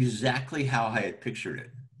exactly how I had pictured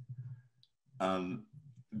it.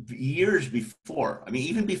 Years before, I mean,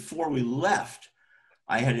 even before we left,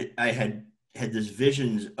 I had this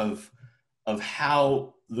visions of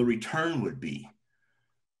how the return would be,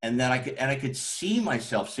 and that I could see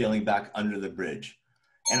myself sailing back under the bridge.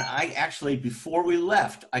 And I actually, before we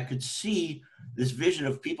left, I could see this vision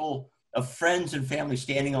of people, of friends and family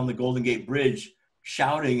standing on the Golden Gate Bridge,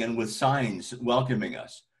 shouting and with signs welcoming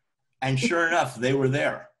us. And sure enough, they were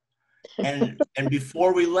there. And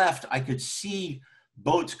before we left, I could see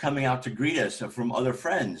boats coming out to greet us from other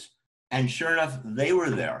friends. And sure enough, they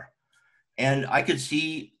were there. And I could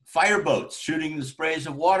see fireboats shooting the sprays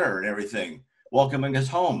of water and everything, welcoming us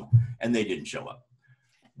home. And they didn't show up.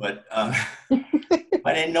 But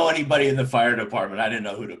I didn't know anybody in the fire department. I didn't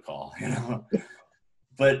know who to call, you know.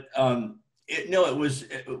 But I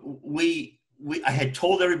had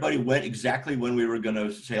told everybody exactly when we were going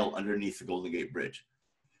to sail underneath the Golden Gate Bridge.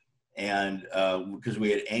 And because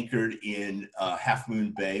we had anchored in Half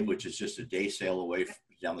Moon Bay, which is just a day sail away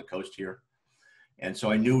down the coast here. And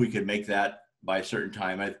so I knew we could make that by a certain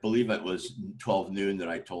time. I believe it was 12 noon that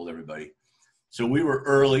I told everybody. So we were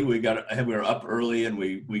early. We were up early, and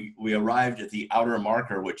we arrived at the outer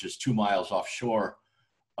marker, which is 2 miles offshore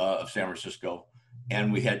of San Francisco.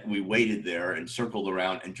 And we waited there and circled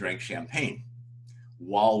around and drank champagne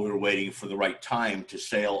while we were waiting for the right time to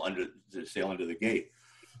sail under the gate.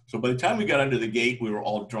 So by the time we got under the gate, we were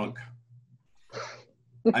all drunk.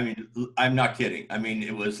 I mean, I'm not kidding. I mean,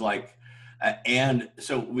 it was like, and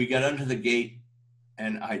so we got under the gate,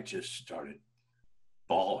 and I just started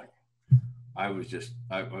bawling. I was just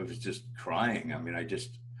crying. I mean,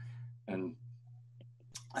 and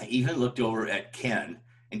I even looked over at Ken,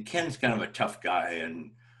 and Ken's kind of a tough guy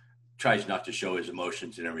and tries not to show his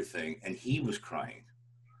emotions and everything. And he was crying.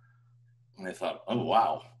 And I thought, oh,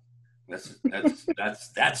 wow,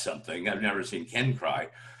 that's something. I've never seen Ken cry.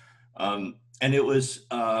 And it was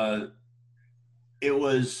an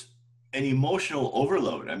emotional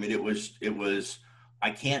overload. I mean, it was,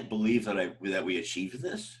 I can't believe that we achieved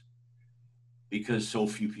this, because so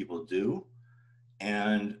few people do.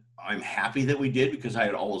 And I'm happy that we did, because I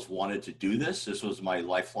had always wanted to do this. This was my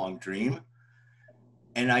lifelong dream.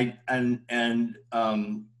 And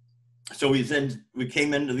so we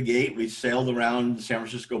came into the gate, we sailed around San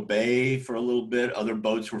Francisco Bay for a little bit. Other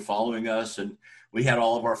boats were following us, and we had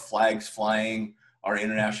all of our flags flying, our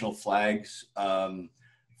international flags,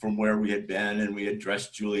 from where we had been, and we had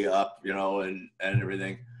dressed Julia up, and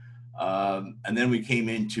everything. And then we came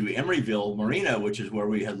into Emeryville Marina, which is where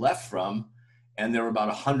we had left from. And there were about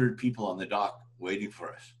 100 people on the dock waiting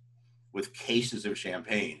for us with cases of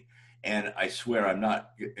champagne. And I swear, I'm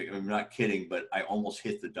not kidding, but I almost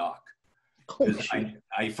hit the dock. Because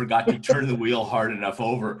I forgot to turn the wheel hard enough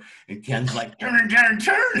over. And Ken's like, turn.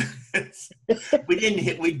 We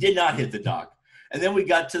did not hit the dock. And then we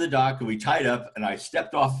got to the dock, and we tied up, and I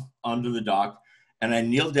stepped off onto the dock, and I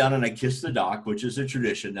kneeled down and I kissed the dock, which is a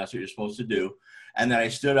tradition. That's what you're supposed to do. And then I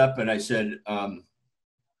stood up and I said,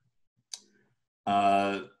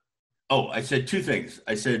 I said two things.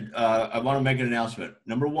 I said, I want to make an announcement.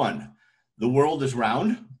 Number one, the world is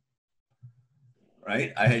round,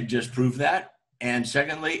 right? I had just proved that. And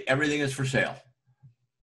secondly, everything is for sale.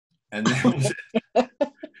 And that was it.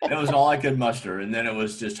 That was all I could muster. And then it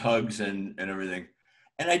was just hugs and everything.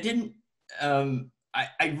 And I didn't,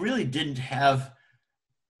 I really didn't have,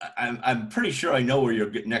 I'm pretty sure I know where your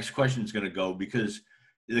next question is going to go, because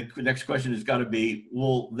the next question has got to be,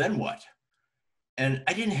 well, then what? And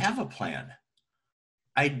I didn't have a plan.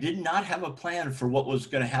 I did not have a plan for what was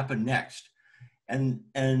going to happen next. And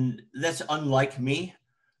that's unlike me,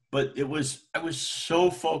 but I was so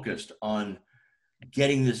focused on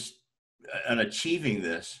getting this and achieving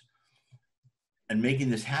this and making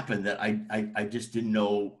this happen that I just didn't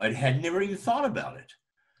know. I had never even thought about it.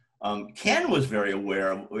 Ken was very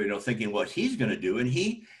aware of, thinking what he's going to do. And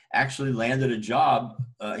he actually landed a job.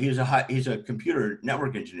 He's a computer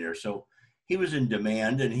network engineer. So he was in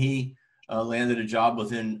demand, and he landed a job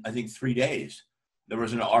within, I think, 3 days. There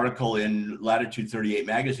was an article in Latitude 38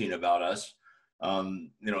 magazine about us,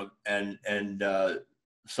 and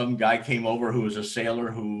some guy came over who was a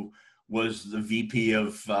sailor who was the VP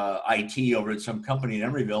of IT over at some company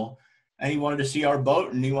in Emeryville, and he wanted to see our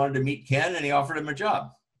boat, and he wanted to meet Ken, and he offered him a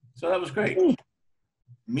job. So that was great.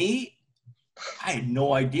 Me, I had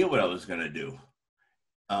no idea what I was going to do,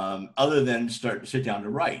 other than sit down to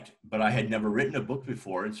write. But I had never written a book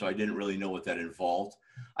before, and so I didn't really know what that involved.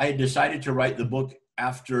 I had decided to write the book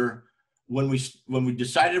after when we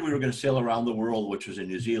decided we were going to sail around the world, which was in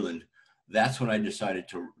New Zealand. That's when I decided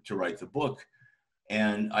to write the book.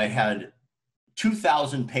 And I had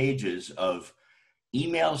 2,000 pages of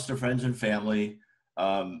emails to friends and family,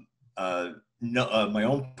 my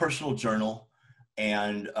own personal journal,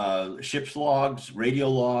 and ship's logs, radio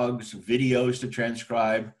logs, videos to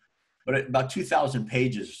transcribe, but about 2,000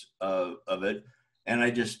 pages of it. And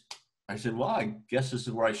I said, well, I guess this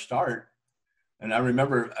is where I start. And I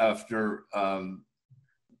remember after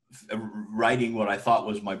writing what I thought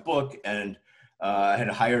was my book, and I had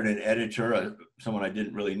hired an editor, someone I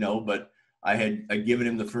didn't really know, but I'd given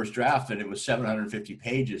him the first draft, and it was 750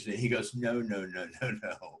 pages. And he goes, no.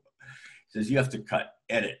 He says, you have to cut,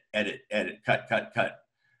 edit, cut.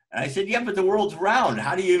 And I said, yeah, but the world's round.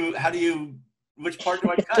 How do you, which part do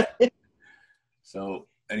I cut? So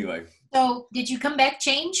anyway. So did you come back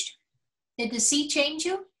changed? Did the sea change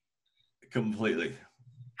you? Completely.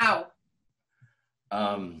 How?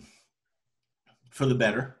 For the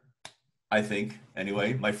better, I think.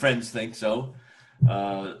 Anyway, my friends think so.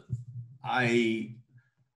 I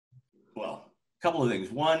couple of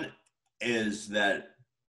things. One is that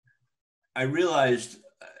I realized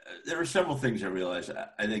there were several things I realized.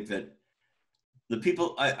 I think that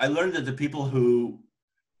I learned that the people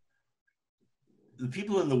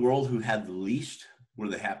in the world who had the least were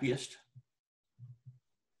the happiest,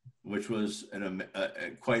 which was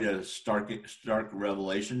quite a stark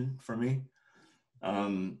revelation for me.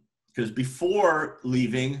 Because before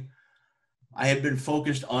leaving, I had been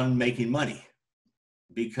focused on making money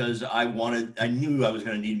because I knew I was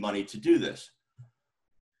going to need money to do this.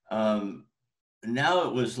 Now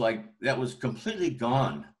it was like that was completely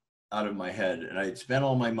gone out of my head, and I had spent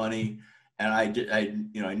all my money, and I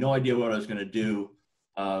had no idea what I was going to do.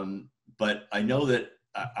 But I know that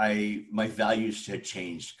my values had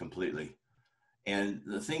changed completely, and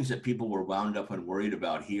the things that people were wound up and worried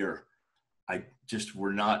about here, I just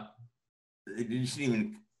were not. It didn't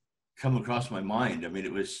even come across my mind. I mean,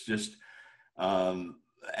 it was just, and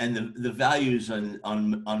the values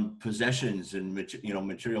on possessions and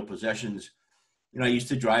material possessions. I used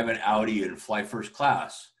to drive an Audi and fly first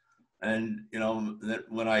class, and that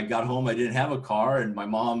when I got home, I didn't have a car, and my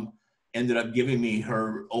mom ended up giving me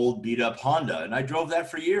her old beat up Honda, and I drove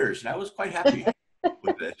that for years, and I was quite happy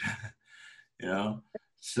with it.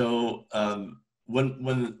 So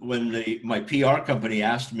when my PR company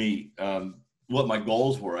asked me what my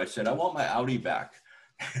goals were, I said I want my Audi back,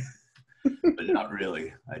 but not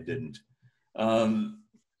really. I didn't.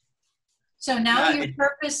 So now your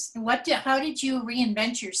purpose, how did you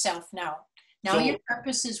reinvent yourself now? Now your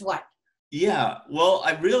purpose is what? Yeah, well,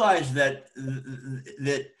 I realized that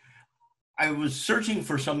I was searching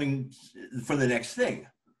for something for the next thing.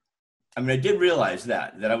 I mean, I did realize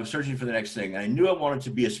that I was searching for the next thing. I knew I wanted to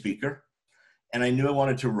be a speaker, and I knew I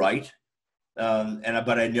wanted to write,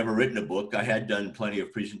 but I'd never written a book. I had done plenty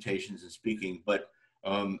of presentations and speaking, but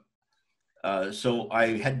so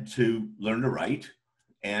I had to learn to write.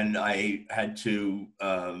 And I had to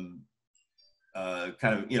you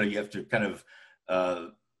have to kind of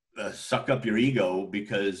suck up your ego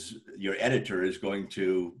because your editor is going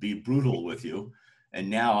to be brutal with you. And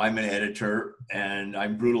now I'm an editor and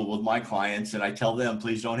I'm brutal with my clients, and I tell them,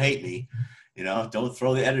 please don't hate me. Don't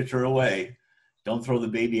throw the editor away. Don't throw the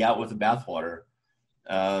baby out with the bathwater.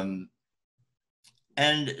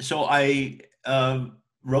 And so I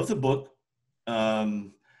wrote the book.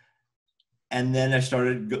 And then I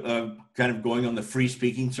started kind of going on the free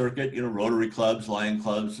speaking circuit, Rotary clubs, Lions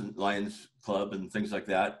Club, and things like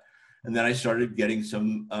that. And then I started getting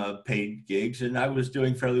some paid gigs, and I was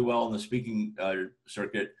doing fairly well on the speaking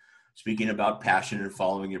circuit, speaking about passion and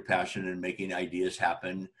following your passion and making ideas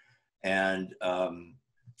happen. And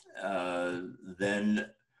then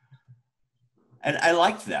I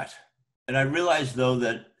liked that. And I realized though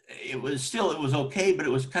that it was okay, but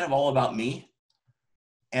it was kind of all about me.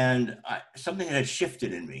 And something had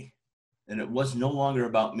shifted in me, and it was no longer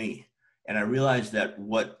about me. And I realized that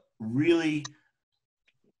what really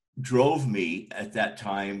drove me at that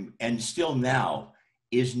time, and still now,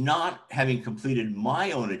 is not having completed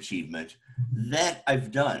my own achievement that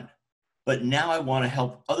I've done, but now I want to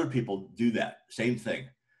help other people do that same thing.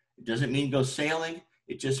 It doesn't mean go sailing.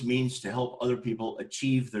 It just means to help other people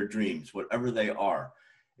achieve their dreams, whatever they are.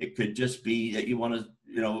 It could just be that you want to,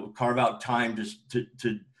 carve out time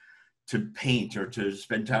to paint, or to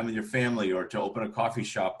spend time with your family, or to open a coffee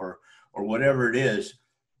shop, or whatever it is.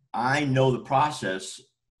 I know the process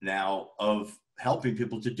now of helping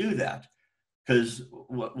people to do that. Because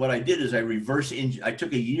what I did is I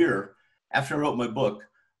took a year after I wrote my book.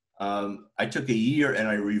 I took a year and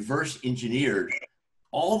I reverse engineered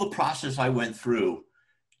all the process I went through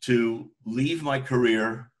to leave my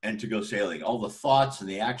career and to go sailing, all the thoughts and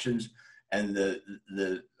the actions and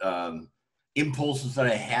the impulses that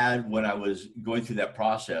I had when I was going through that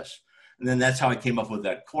process. And then that's how I came up with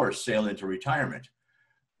that course, Sail into Retirement,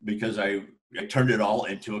 because I turned it all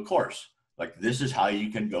into a course. Like, this is how you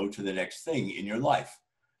can go to the next thing in your life.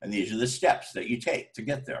 And these are the steps that you take to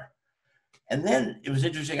get there. And then it was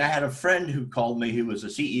interesting. I had a friend who called me who was a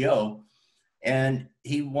CEO, and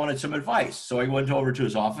he wanted some advice. So I went over to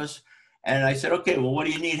his office and I said, okay, well, what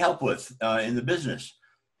do you need help with in the business?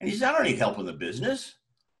 And he said, I don't need help in the business.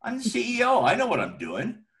 I'm the CEO. I know what I'm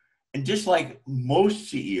doing. And just like most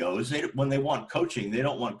CEOs, when they want coaching, they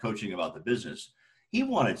don't want coaching about the business. He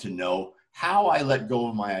wanted to know how I let go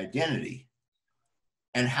of my identity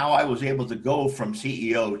and how I was able to go from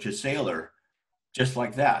CEO to sailor just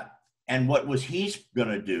like that. And what was he going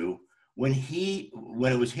to do when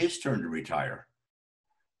it was his turn to retire?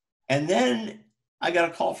 And then I got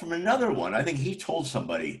a call from another one. I think he told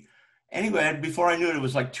somebody. Anyway, before I knew it, it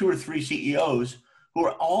was like 2 or 3 CEOs who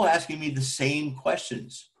were all asking me the same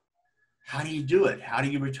questions. how do you do it? How do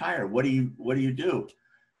you retire? What do you do?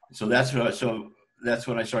 So that's when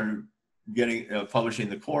I started getting publishing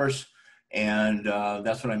the course, and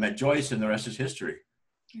that's when I met Joyce, and the rest is history.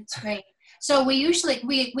 That's great. So we usually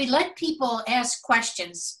we let people ask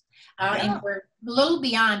questions, and we're a little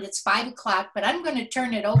beyond. It's 5 o'clock, but I'm going to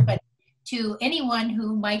turn it open to anyone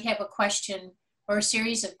who might have a question or a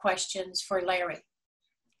series of questions for Larry.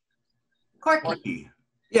 Corky.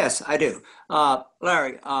 Yes, I do.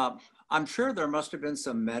 Larry, I'm sure there must have been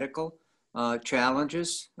some medical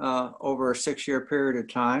challenges over a 6-year period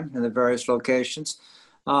of time in the various locations.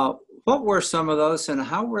 What were some of those, and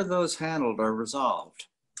how were those handled or resolved?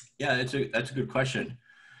 Yeah, that's a good question.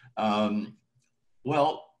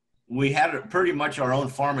 Well, we had pretty much our own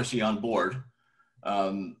pharmacy on board.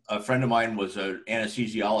 A friend of mine was an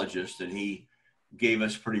anesthesiologist, and he gave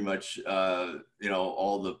us pretty much,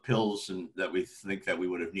 all the pills that we think that we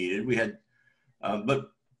would have needed. We had,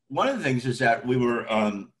 but one of the things is that we were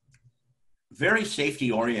very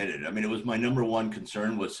safety oriented. I mean, it was my number one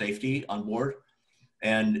concern was safety on board,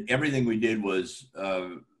 and everything we did was,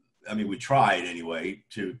 we tried anyway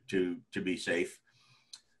to be safe.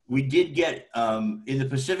 We did get, in the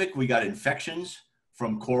Pacific, we got infections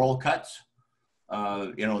from coral cuts.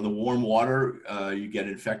 In the warm water, you get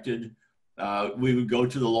infected. We would go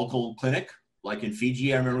to the local clinic, like in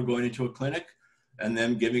Fiji. I remember going into a clinic and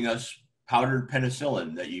them giving us powdered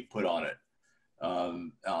penicillin that you put on it,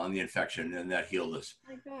 on the infection, and that healed us.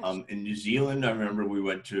 In New Zealand, I remember we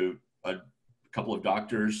went to a couple of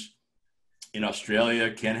doctors. In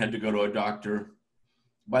Australia, Ken had to go to a doctor.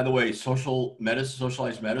 By the way,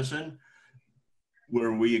 socialized medicine,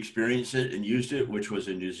 where we experienced it and used it, which was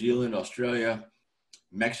in New Zealand, Australia,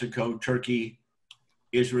 Mexico, Turkey,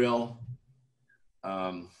 Israel,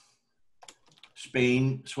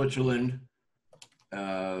 Spain, Switzerland,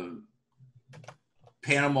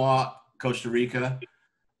 Panama, Costa Rica,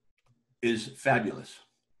 is fabulous.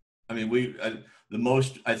 I mean, a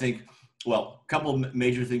couple of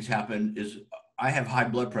major things happened is I have high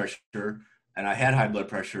blood pressure, and I had high blood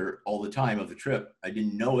pressure all the time of the trip. I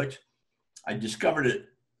didn't know it. I discovered it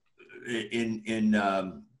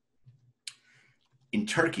in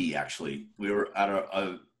Turkey, actually. We were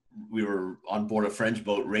on board a friend's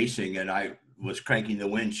boat racing, and I was cranking the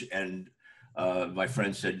winch, and my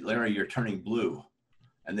friend said, "Larry, you're turning blue."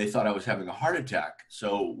 And they thought I was having a heart attack.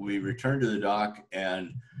 So we returned to the dock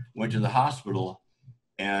and went to the hospital,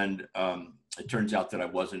 and it turns out that I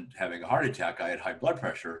wasn't having a heart attack. I had high blood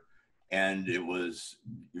pressure, and it was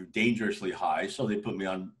dangerously high. So they put me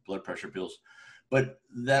on blood pressure pills. But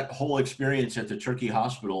that whole experience at the Turkey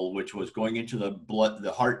hospital, which was going into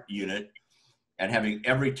the heart unit and having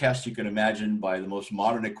every test you can imagine by the most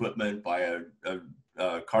modern equipment, by a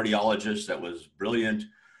cardiologist that was brilliant.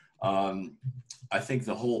 I think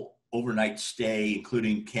the whole overnight stay,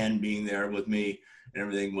 including Ken being there with me and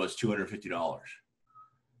everything, was $250.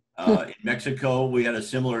 In Mexico, we had a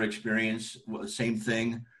similar experience, same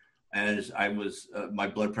thing. As my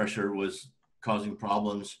blood pressure was causing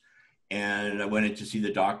problems. And I went in to see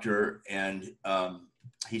the doctor, and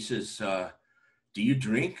he says, "Do you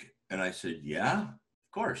drink?" And I said, "Yeah,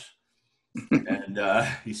 of course." And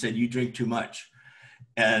he said, "You drink too much."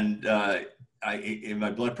 And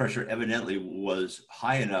my blood pressure evidently was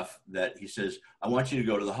high enough that he says, "I want you to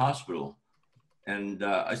go to the hospital." And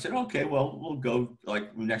I said, "Okay, well, we'll go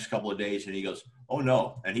like the next couple of days." And he goes, "Oh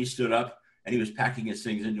no." And he stood up and he was packing his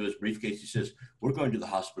things into his briefcase. He says, "We're going to the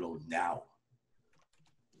hospital now."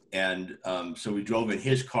 And so we drove in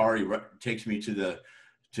his car. He takes me to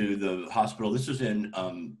the hospital. This was in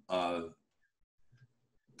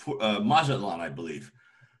Mazatlan, I believe.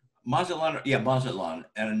 Mazatlan.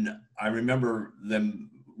 And I remember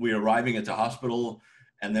we arriving at the hospital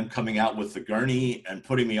and them coming out with the gurney and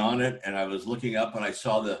putting me on it. And I was looking up and I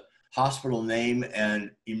saw the hospital name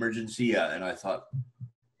and Emergencia. And I thought,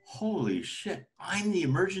 holy shit, I'm the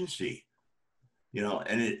emergency.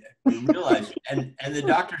 And we realized, and the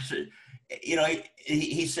doctor said,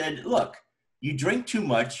 he said, "Look, you drink too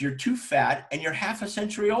much, you're too fat, and you're half a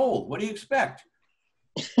century old. What do you expect?"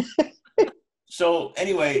 So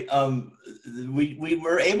anyway, we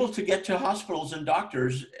were able to get to hospitals and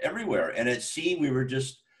doctors everywhere. And at sea, we were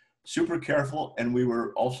just super careful. And we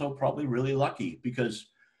were also probably really lucky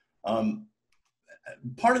because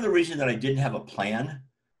part of the reason that I didn't have a plan,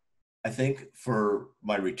 I think, for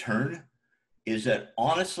my return is that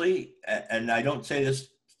honestly, and I don't say this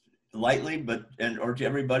lightly, or to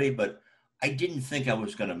everybody, but I didn't think I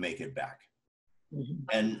was going to make it back. Mm-hmm.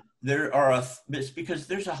 And it's because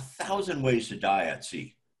there's 1,000 ways to die at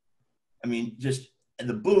sea. I mean, and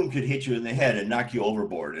the boom could hit you in the head and knock you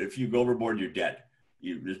overboard. If you go overboard, you're dead.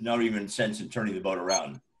 There's not even sense in turning the boat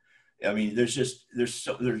around. I mean, there's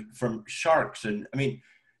from sharks. And I mean,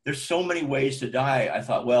 there's so many ways to die. I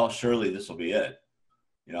thought, well, surely this will be it.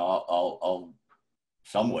 You know, I'll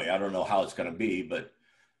some way, I don't know how it's going to be, but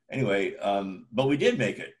anyway, but we did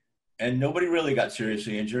make it, and nobody really got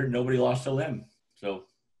seriously injured. Nobody lost a limb. So.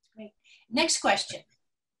 Great. Next question.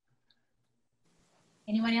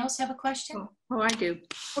 Anyone else have a question? Oh, I do.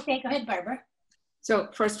 Okay, go ahead, Barbara. So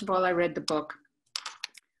first of all, I read the book.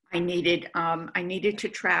 I needed to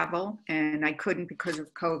travel, and I couldn't because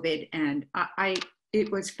of COVID, and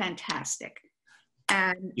it was fantastic.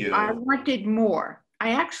 And I wanted more. I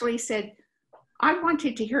actually said, I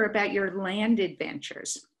wanted to hear about your land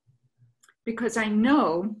adventures, because I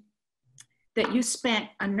know that you spent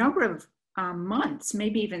a number of months,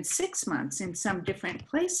 maybe even 6 months in some different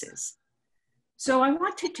places. So I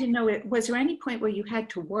wanted to know, was there any point where you had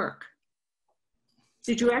to work?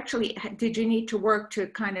 Did you need to work to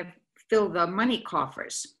kind of fill the money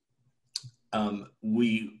coffers?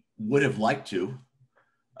 We would have liked to,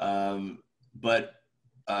 but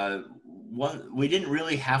we didn't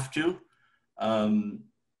really have to,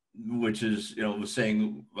 which is, was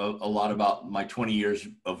saying a lot about my 20 years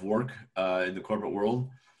of work in the corporate world.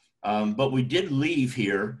 But we did leave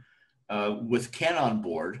here with Ken on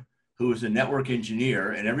board, who is a network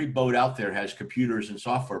engineer, and every boat out there has computers and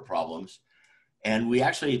software problems. And we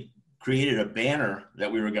actually created a banner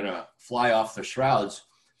that we were going to fly off the shrouds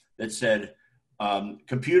that said,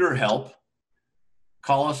 computer help,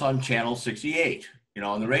 call us on channel 68,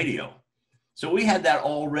 on the radio. So we had that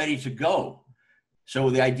all ready to go. So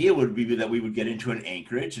the idea would be that we would get into an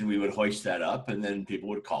anchorage and we would hoist that up, and then people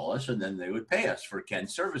would call us, and then they would pay us for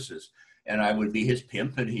Ken's services. And I would be his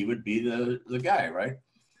pimp and he would be the guy, right?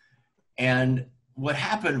 And what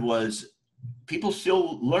happened was people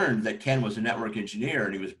still learned that Ken was a network engineer,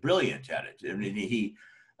 and he was brilliant at it. I mean,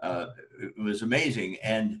 it was amazing.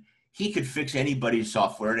 And he could fix anybody's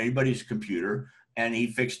software and anybody's computer, and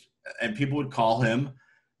and people would call him,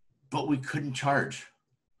 but we couldn't charge.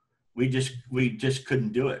 We just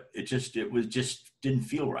couldn't do it. It just didn't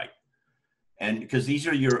feel right. And because these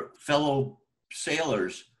are your fellow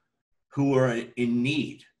sailors who are in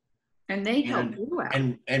need. And they helped you out.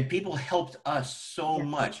 And people helped us so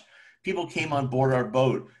much. People came on board our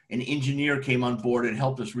boat. An engineer came on board and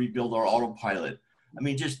helped us rebuild our autopilot. I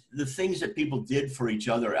mean, just the things that people did for each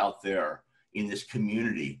other out there in this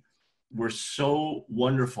community were so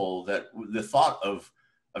wonderful that the thought of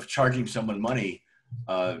charging someone money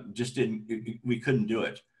we couldn't do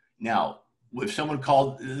it. Now, if someone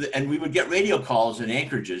called, and we would get radio calls in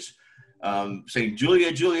anchorages saying,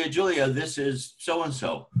 Julia, this is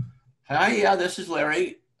so-and-so. Hi, yeah, this is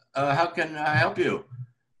Larry. How can I help you?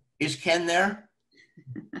 Is Ken there?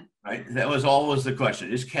 Right. That was always the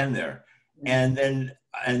question. Is Ken there? And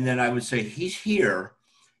then I would say, he's here.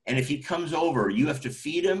 And if he comes over, you have to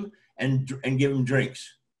feed him and give him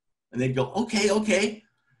drinks. And they'd go, okay.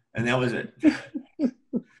 And that was it.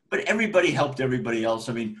 But everybody helped everybody else.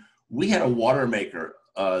 I mean, we had a water maker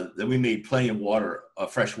that we made plenty of water,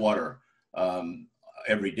 fresh water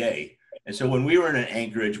every day. And so when we were in an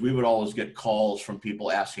anchorage, we would always get calls from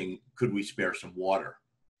people asking, could we spare some water?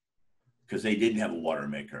 Because they didn't have a water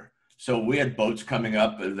maker. So we had boats coming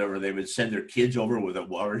up where they would send their kids over with a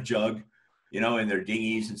water jug, in their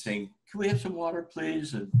dinghies, and saying, can we have some water,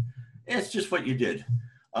 please? And it's just what you did.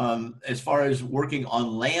 As far as working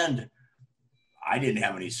on land, I didn't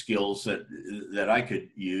have any skills that I could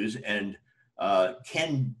use. And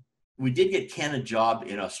we did get Ken a job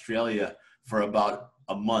in Australia for about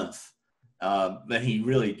a month, but he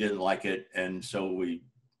really didn't like it. And so he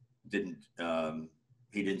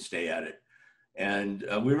didn't stay at it. And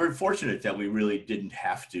we were fortunate that we really didn't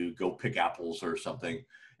have to go pick apples or something.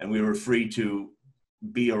 And we were free to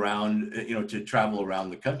be around, to travel around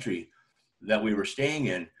the country that we were staying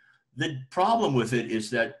in. The problem with it is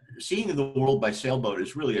that seeing the world by sailboat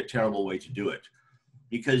is really a terrible way to do it,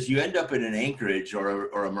 because you end up in an anchorage or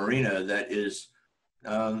a marina that is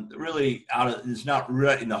really it's not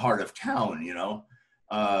right in the heart of town,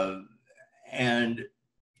 and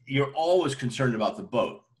you're always concerned about the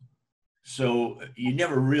boat. So you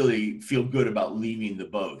never really feel good about leaving the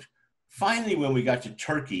boat. Finally, when we got to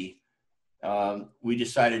Turkey, we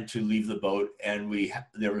decided to leave the boat, and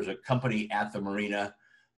there was a company at the marina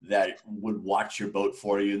that would watch your boat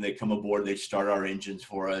for you, and they come aboard, they start our engines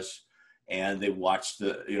for us, and they watch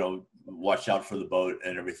watch out for the boat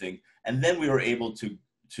and everything. And then we were able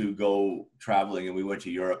to go traveling, and we went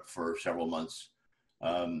to Europe for several months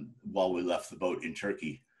while we left the boat in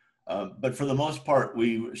Turkey. But for the most part,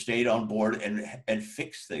 we stayed on board and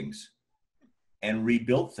fixed things. and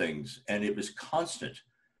rebuilt things, and it was constant.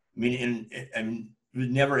 I mean, and it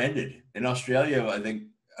never ended. In Australia,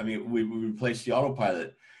 we replaced the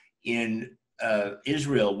autopilot. In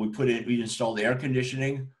Israel, we installed air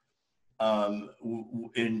conditioning.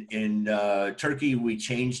 In Turkey, we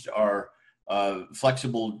changed our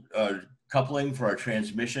flexible coupling for our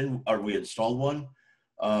transmission, or we installed one.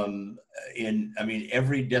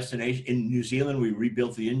 Every destination. In New Zealand, we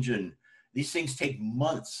rebuilt the engine. These things take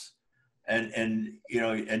months, and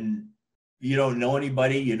you don't know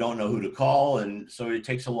anybody, you don't know who to call, and so it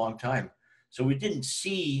takes a long time. So we didn't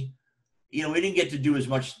get to do as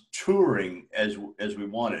much touring as we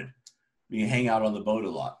wanted. We hang out on the boat a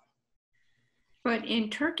lot. But in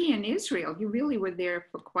Turkey and Israel, you really were there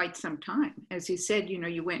for quite some time. As you said,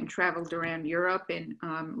 you went and traveled around Europe, and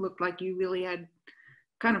looked like you really had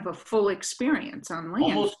kind of a full experience on land.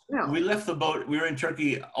 Almost. We left the boat. We were in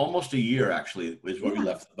Turkey almost a year, actually, is where we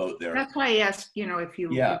left the boat there. That's why I asked, if you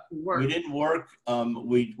worked. We didn't work.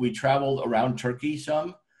 We traveled around Turkey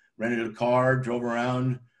some, rented a car, drove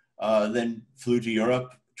around, then flew to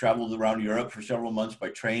Europe, traveled around Europe for several months by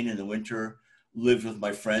train in the winter, lived with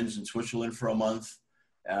my friends in Switzerland for a month,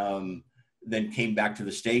 then came back to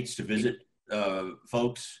the States to visit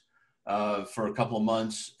folks for a couple of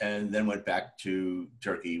months, and then went back to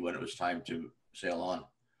Turkey when it was time to sail on.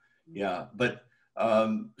 Yeah, but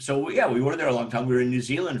we were there a long time. We were in New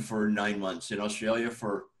Zealand for 9 months, in Australia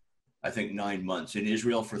for, I think, 9 months, in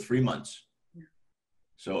Israel for 3 months.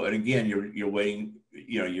 So, and again, you're waiting,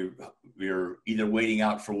 you're either waiting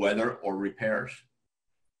out for weather or repairs.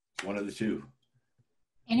 One of the two.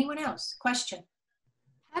 Anyone else? Question.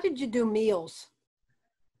 How did you do meals?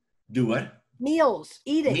 Do what? Meals,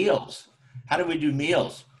 eating. Meals. How do we do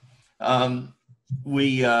meals? When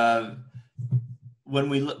we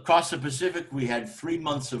crossed the Pacific, we had 3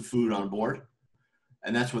 months of food on board,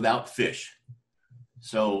 and that's without fish.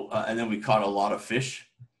 So, and then we caught a lot of fish.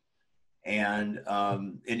 And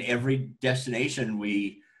in every destination,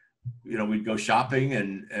 we'd go shopping,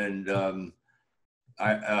 and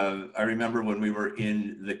I remember when we were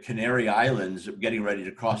in the Canary Islands, getting ready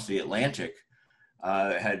to cross the Atlantic.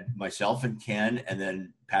 Had myself and Ken, and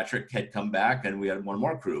then Patrick had come back, and we had one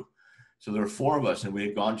more crew. So there were 4 of us, and we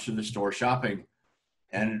had gone to the store shopping.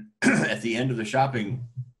 And at the end of the shopping,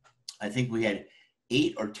 I think we had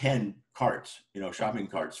 8 or 10 carts, shopping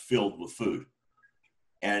carts filled with food.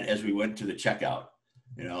 And as we went to the checkout,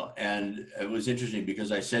 and it was interesting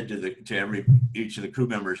because I said to each of the crew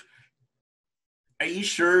members, "Are you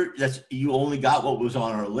sure you only got what was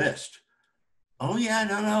on our list?" "Oh yeah,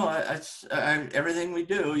 no, that's everything we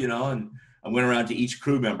do, And I went around to each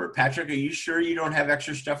crew member. "Patrick, are you sure you don't have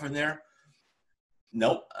extra stuff in there?"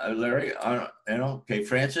 "Nope." "Larry, okay."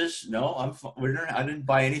 "Francis, no, I didn't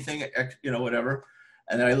buy anything, whatever."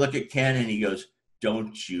 And then I look at Ken, and he goes,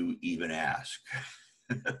 "Don't you even ask,"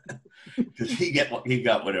 because he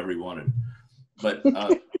got whatever he wanted. But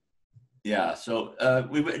yeah, so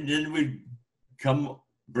we'd come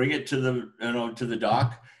bring it to the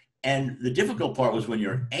dock. And the difficult part was when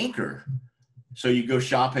you're anchor. So you go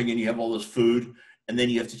shopping and you have all this food, and then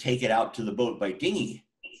you have to take it out to the boat by dinghy.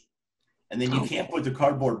 And then you can't put the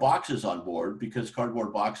cardboard boxes on board because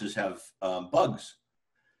cardboard boxes have bugs.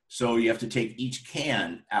 So you have to take each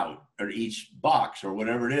can out, or each box, or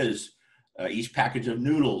whatever it is, each package of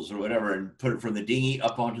noodles or whatever, and put it from the dinghy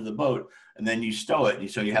up onto the boat. And then you stow it. And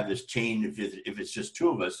so you have this chain. If it's just 2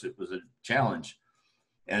 of us, it was a challenge.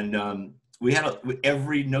 And we had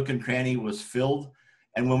every nook and cranny was filled.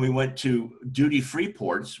 And when we went to duty-free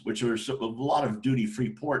ports, which were a lot of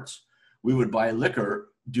duty-free ports, we would buy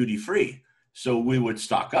liquor duty-free. So we would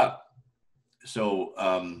stock up. So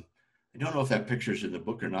I don't know if that picture's in the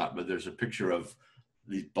book or not, but there's a picture of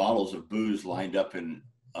these bottles of booze lined up on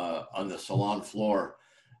the salon floor.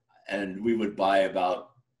 And we would buy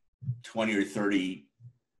about 20 or 30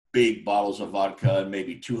 big bottles of vodka and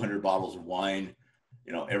maybe 200 bottles of wine,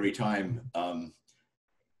 every time.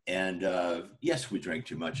 Yes, we drank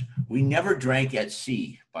too much. We never drank at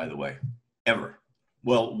sea, by the way, ever.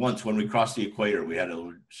 Well, once when we crossed the equator, we had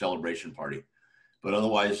a celebration party, but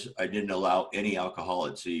otherwise I didn't allow any alcohol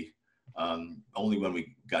at sea, only when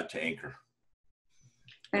we got to anchor.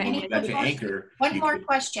 And when we got to anchor. One more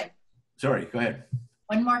question. Sorry, go ahead.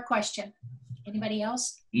 One more question. Anybody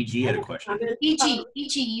else? E.G. had a question.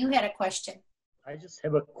 E.G., you had a question. I just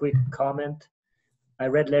have a quick comment. I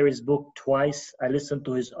read Larry's book twice. I listened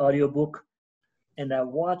to his audiobook, and I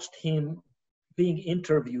watched him being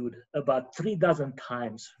interviewed about 36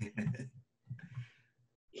 times.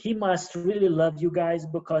 He must really love you guys,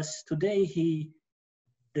 because today he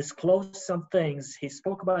disclosed some things. He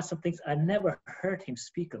spoke about some things I never heard him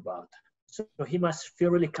speak about. So he must feel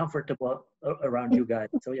really comfortable around you guys.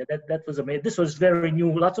 So yeah, that was amazing. This was very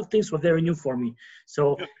new. Lots of things were very new for me.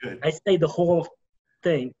 So Good. I stayed the whole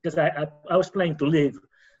thing because I was planning to leave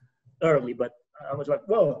early, but I was like,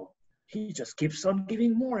 whoa, he just keeps on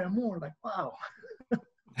giving more and more. Like, wow.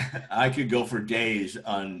 I could go for days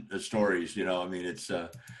on the stories, you know. I mean, it's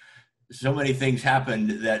so many things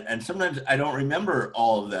happened that, and sometimes I don't remember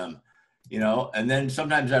all of them, you know, and then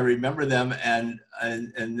sometimes I remember them and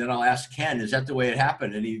then I'll ask Ken, is that the way it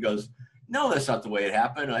happened? And he goes, no, that's not the way it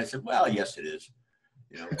happened. And I said, well, yes, it is.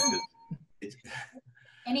 You know, it's,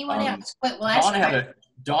 Anyone else? Well,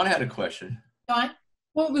 Dawn had a question. Dawn?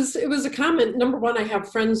 Well, it was a comment. Number one, I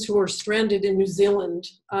have friends who are stranded in New Zealand,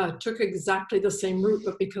 took exactly the same route,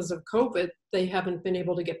 but because of COVID, they haven't been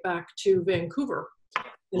able to get back to Vancouver.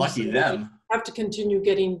 And Lucky so them. they have to continue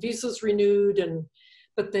getting visas renewed,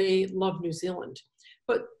 but they love New Zealand.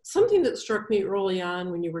 But something that struck me early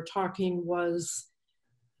on when you were talking was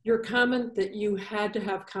your comment that you had to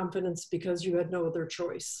have confidence because you had no other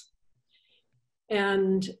choice.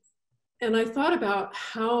 And I thought about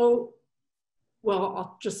how, well,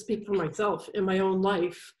 I'll just speak for myself in my own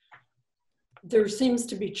life. There seems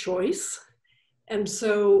to be choice. And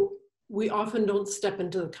so we often don't step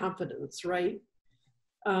into the confidence, right?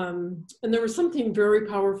 And there was something very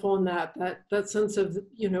powerful in that sense of,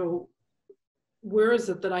 you know, where is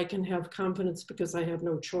it that I can have confidence because I have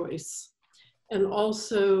no choice? And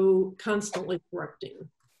also constantly correcting.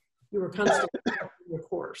 You were constantly correcting your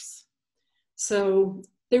course. So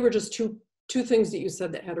they were just two things that you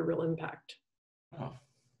said that had a real impact. Oh,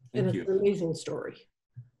 and thank it's you. an amazing story.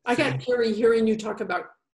 I got hearing you talk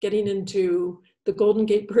about getting into the Golden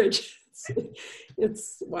Gate Bridge.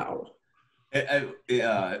 It's wow.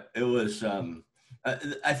 It was,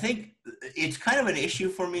 I think it's kind of an issue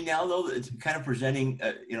for me now, though. It's kind of presenting,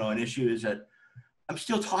 you know, an issue is that I'm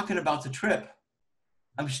still talking about the trip.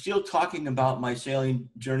 I'm still talking about my sailing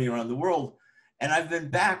journey around the world. And I've been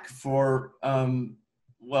back for,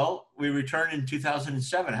 well, we returned in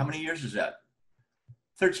 2007. How many years is that?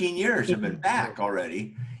 13 years I've been back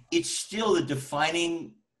already. It's still the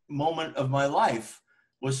defining moment of my life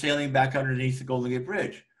was sailing back underneath the Golden Gate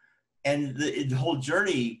Bridge. And the whole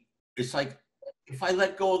journey, it's like, if I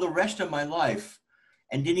let go of the rest of my life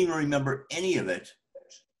and didn't even remember any of it,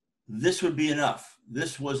 this would be enough.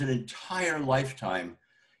 This was an entire lifetime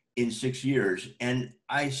in 6 years. And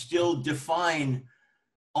I still define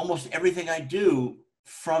almost everything I do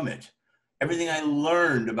from it. Everything I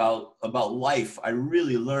learned about life, I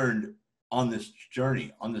really learned on this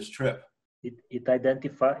journey, on this trip. It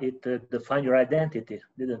defined your identity,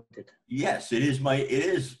 didn't it? Yes,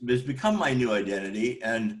 it's become my new identity.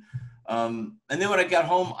 And then when I got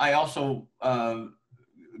home, I also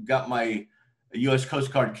got my U.S.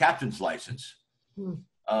 Coast Guard captain's license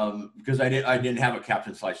because I didn't have a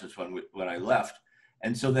captain's license when I left.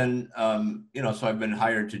 And so then, you know, so I've been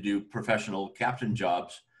hired to do professional captain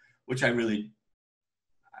jobs, which I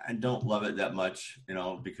don't love it that much, you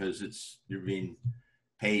know, because you're being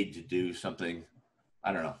paid to do something.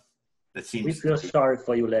 I don't know. That seems. We feel sorry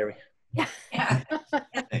for you, Larry. Yeah.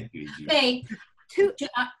 Thank you. Hey, go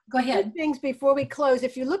ahead. 2 things before we close.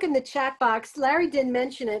 If you look in the chat box, Larry didn't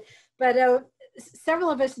mention it, but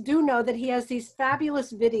several of us do know that he has these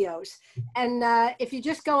fabulous videos. And if you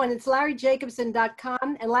just go and it's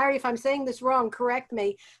larryjacobson.com, and Larry, if I'm saying this wrong, correct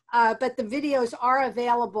me, but the videos are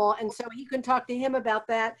available. And so you can talk to him about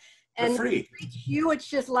that. And for free. Reach you, it's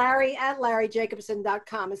just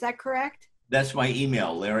larry@larryjacobson.com. Is that correct? That's my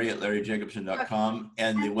email, larry@larryjacobson.com. Okay.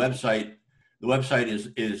 And the website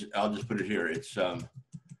is, I'll just put it here. It's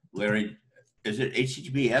Larry, is it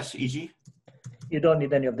HTTPS, EG? You don't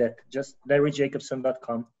need any of that. Just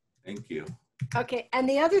larryjacobson.com. Thank you. Okay. And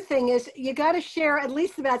the other thing is you got to share at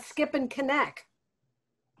least about Skip and Connect.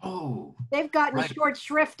 Oh. They've gotten right. short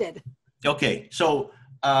shrifted. Okay. So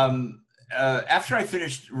after I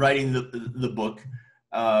finished writing the book,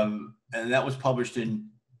 and that was published in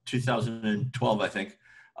 2012, I think,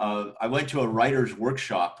 I went to a writer's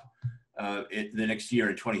workshop the next year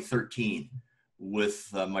in 2013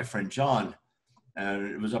 with my friend John. And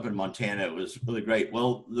it was up in Montana. It was really great.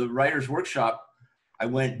 Well, the writer's workshop, I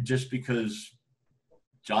went just because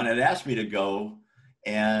John had asked me to go.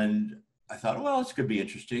 And I thought, well, this could be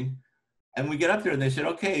interesting. And we get up there and they said,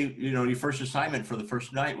 okay, you know, your first assignment for the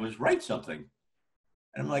first night was write something.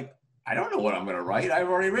 And I'm like, I don't know what I'm going to write. I've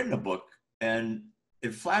already written a book. And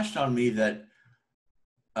it flashed on me that,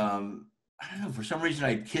 I don't know, for some reason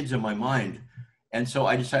I had kids in my mind. And so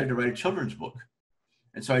I decided to write a children's book.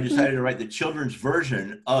 And so I decided to write the children's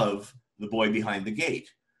version of The Boy Behind the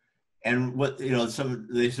Gate. And what, you know,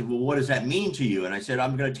 they said, well, what does that mean to you? And I said,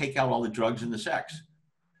 I'm going to take out all the drugs and the sex.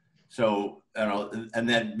 So, you know, and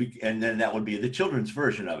then that would be the children's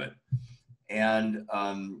version of it. And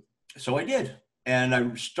so I did. And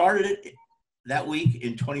I started it that week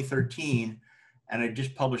in 2013, and I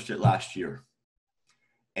just published it last year.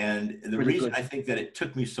 And the reason I think that it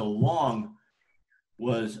took me so long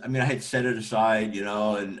was, I mean, I had set it aside, you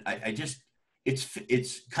know, and I just,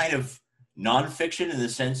 it's kind of nonfiction in the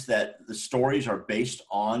sense that the stories are based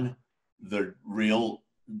on the real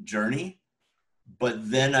journey. But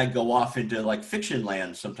then I go off into like fiction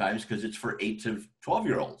land sometimes because it's for 8 to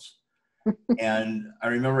 12-year-olds. And I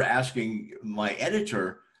remember asking my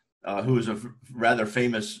editor, who was a rather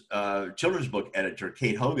famous children's book editor,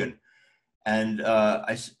 Kate Hogan, and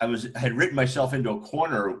I had written myself into a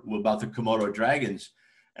corner about the Komodo dragons.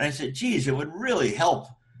 And I said, geez, it would really help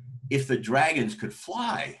if the dragons could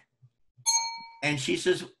fly. And she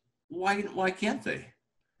says, why can't they?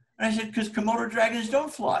 And I said, because Komodo dragons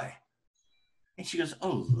don't fly. And she goes,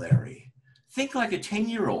 oh, Larry, think like a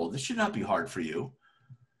 10-year-old. This should not be hard for you.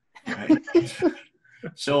 Right?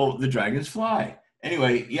 So the dragons fly.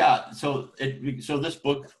 Anyway, yeah, so this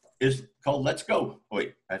book is called Let's Go. Oh,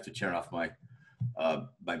 wait, I have to turn off my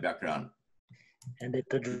my background. And it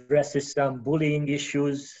addresses some bullying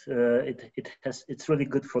issues. It's really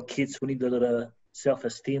good for kids who need a little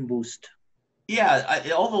self-esteem boost. Yeah,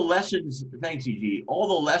 all the lessons, thanks, E.G., all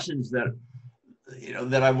the lessons that, you know,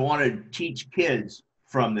 that I want to teach kids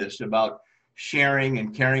from this about sharing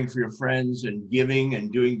and caring for your friends and giving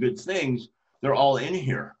and doing good things, they're all in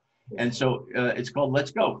here. And so it's called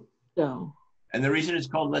Let's Go. So. And the reason it's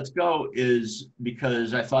called Let's Go is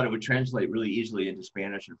because I thought it would translate really easily into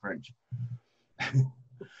Spanish and French.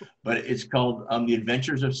 But it's called The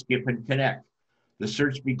Adventures of Skip and Connect. The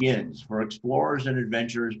search begins for explorers and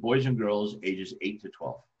adventurers, boys and girls, ages 8 to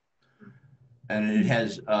 12. And it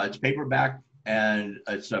has, it's paperback and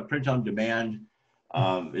it's print on demand.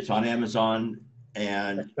 It's on Amazon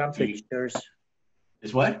and some pictures.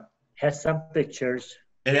 It's what? Has some pictures.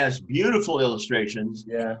 It has beautiful illustrations,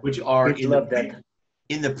 yeah, which are in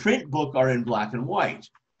the print book are in black and white,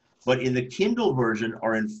 but in the Kindle version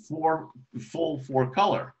are in full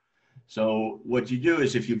 4-color. So what you do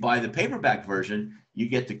is if you buy the paperback version, you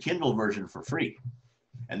get the Kindle version for free.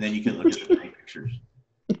 And then you can look at the pretty pictures.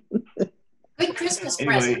 Good Christmas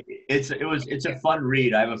anyway, present. It's a fun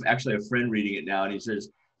read. I have actually a friend reading it now, and he says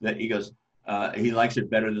that he goes, he likes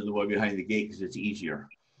it better than The Boy Behind the Gate because it's easier.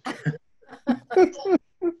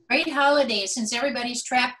 Great holiday since everybody's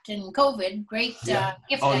trapped in COVID. Great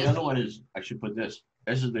gift. Oh, the other one is, I should put this.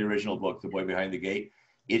 This is the original book, The Boy Behind the Gate.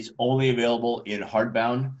 It's only available in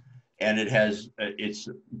hardbound, and it has, it's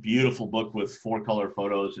a beautiful book with 4-color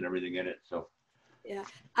photos and everything in it. So, yeah,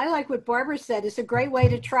 I like what Barbara said. It's a great way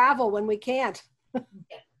to travel when we can't.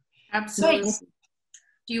 Absolutely.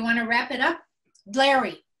 Do you want to wrap it up?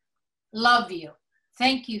 Larry, love you.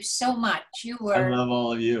 Thank you so much. I love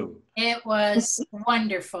all of you. It was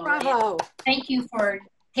wonderful. Bravo. Thank you for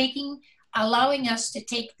allowing us to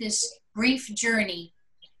take this brief journey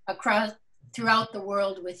throughout the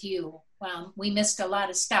world with you. We missed a lot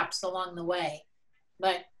of stops along the way,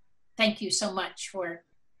 but thank you so much for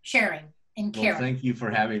sharing and caring. Well, thank you for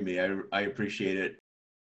having me. I appreciate it.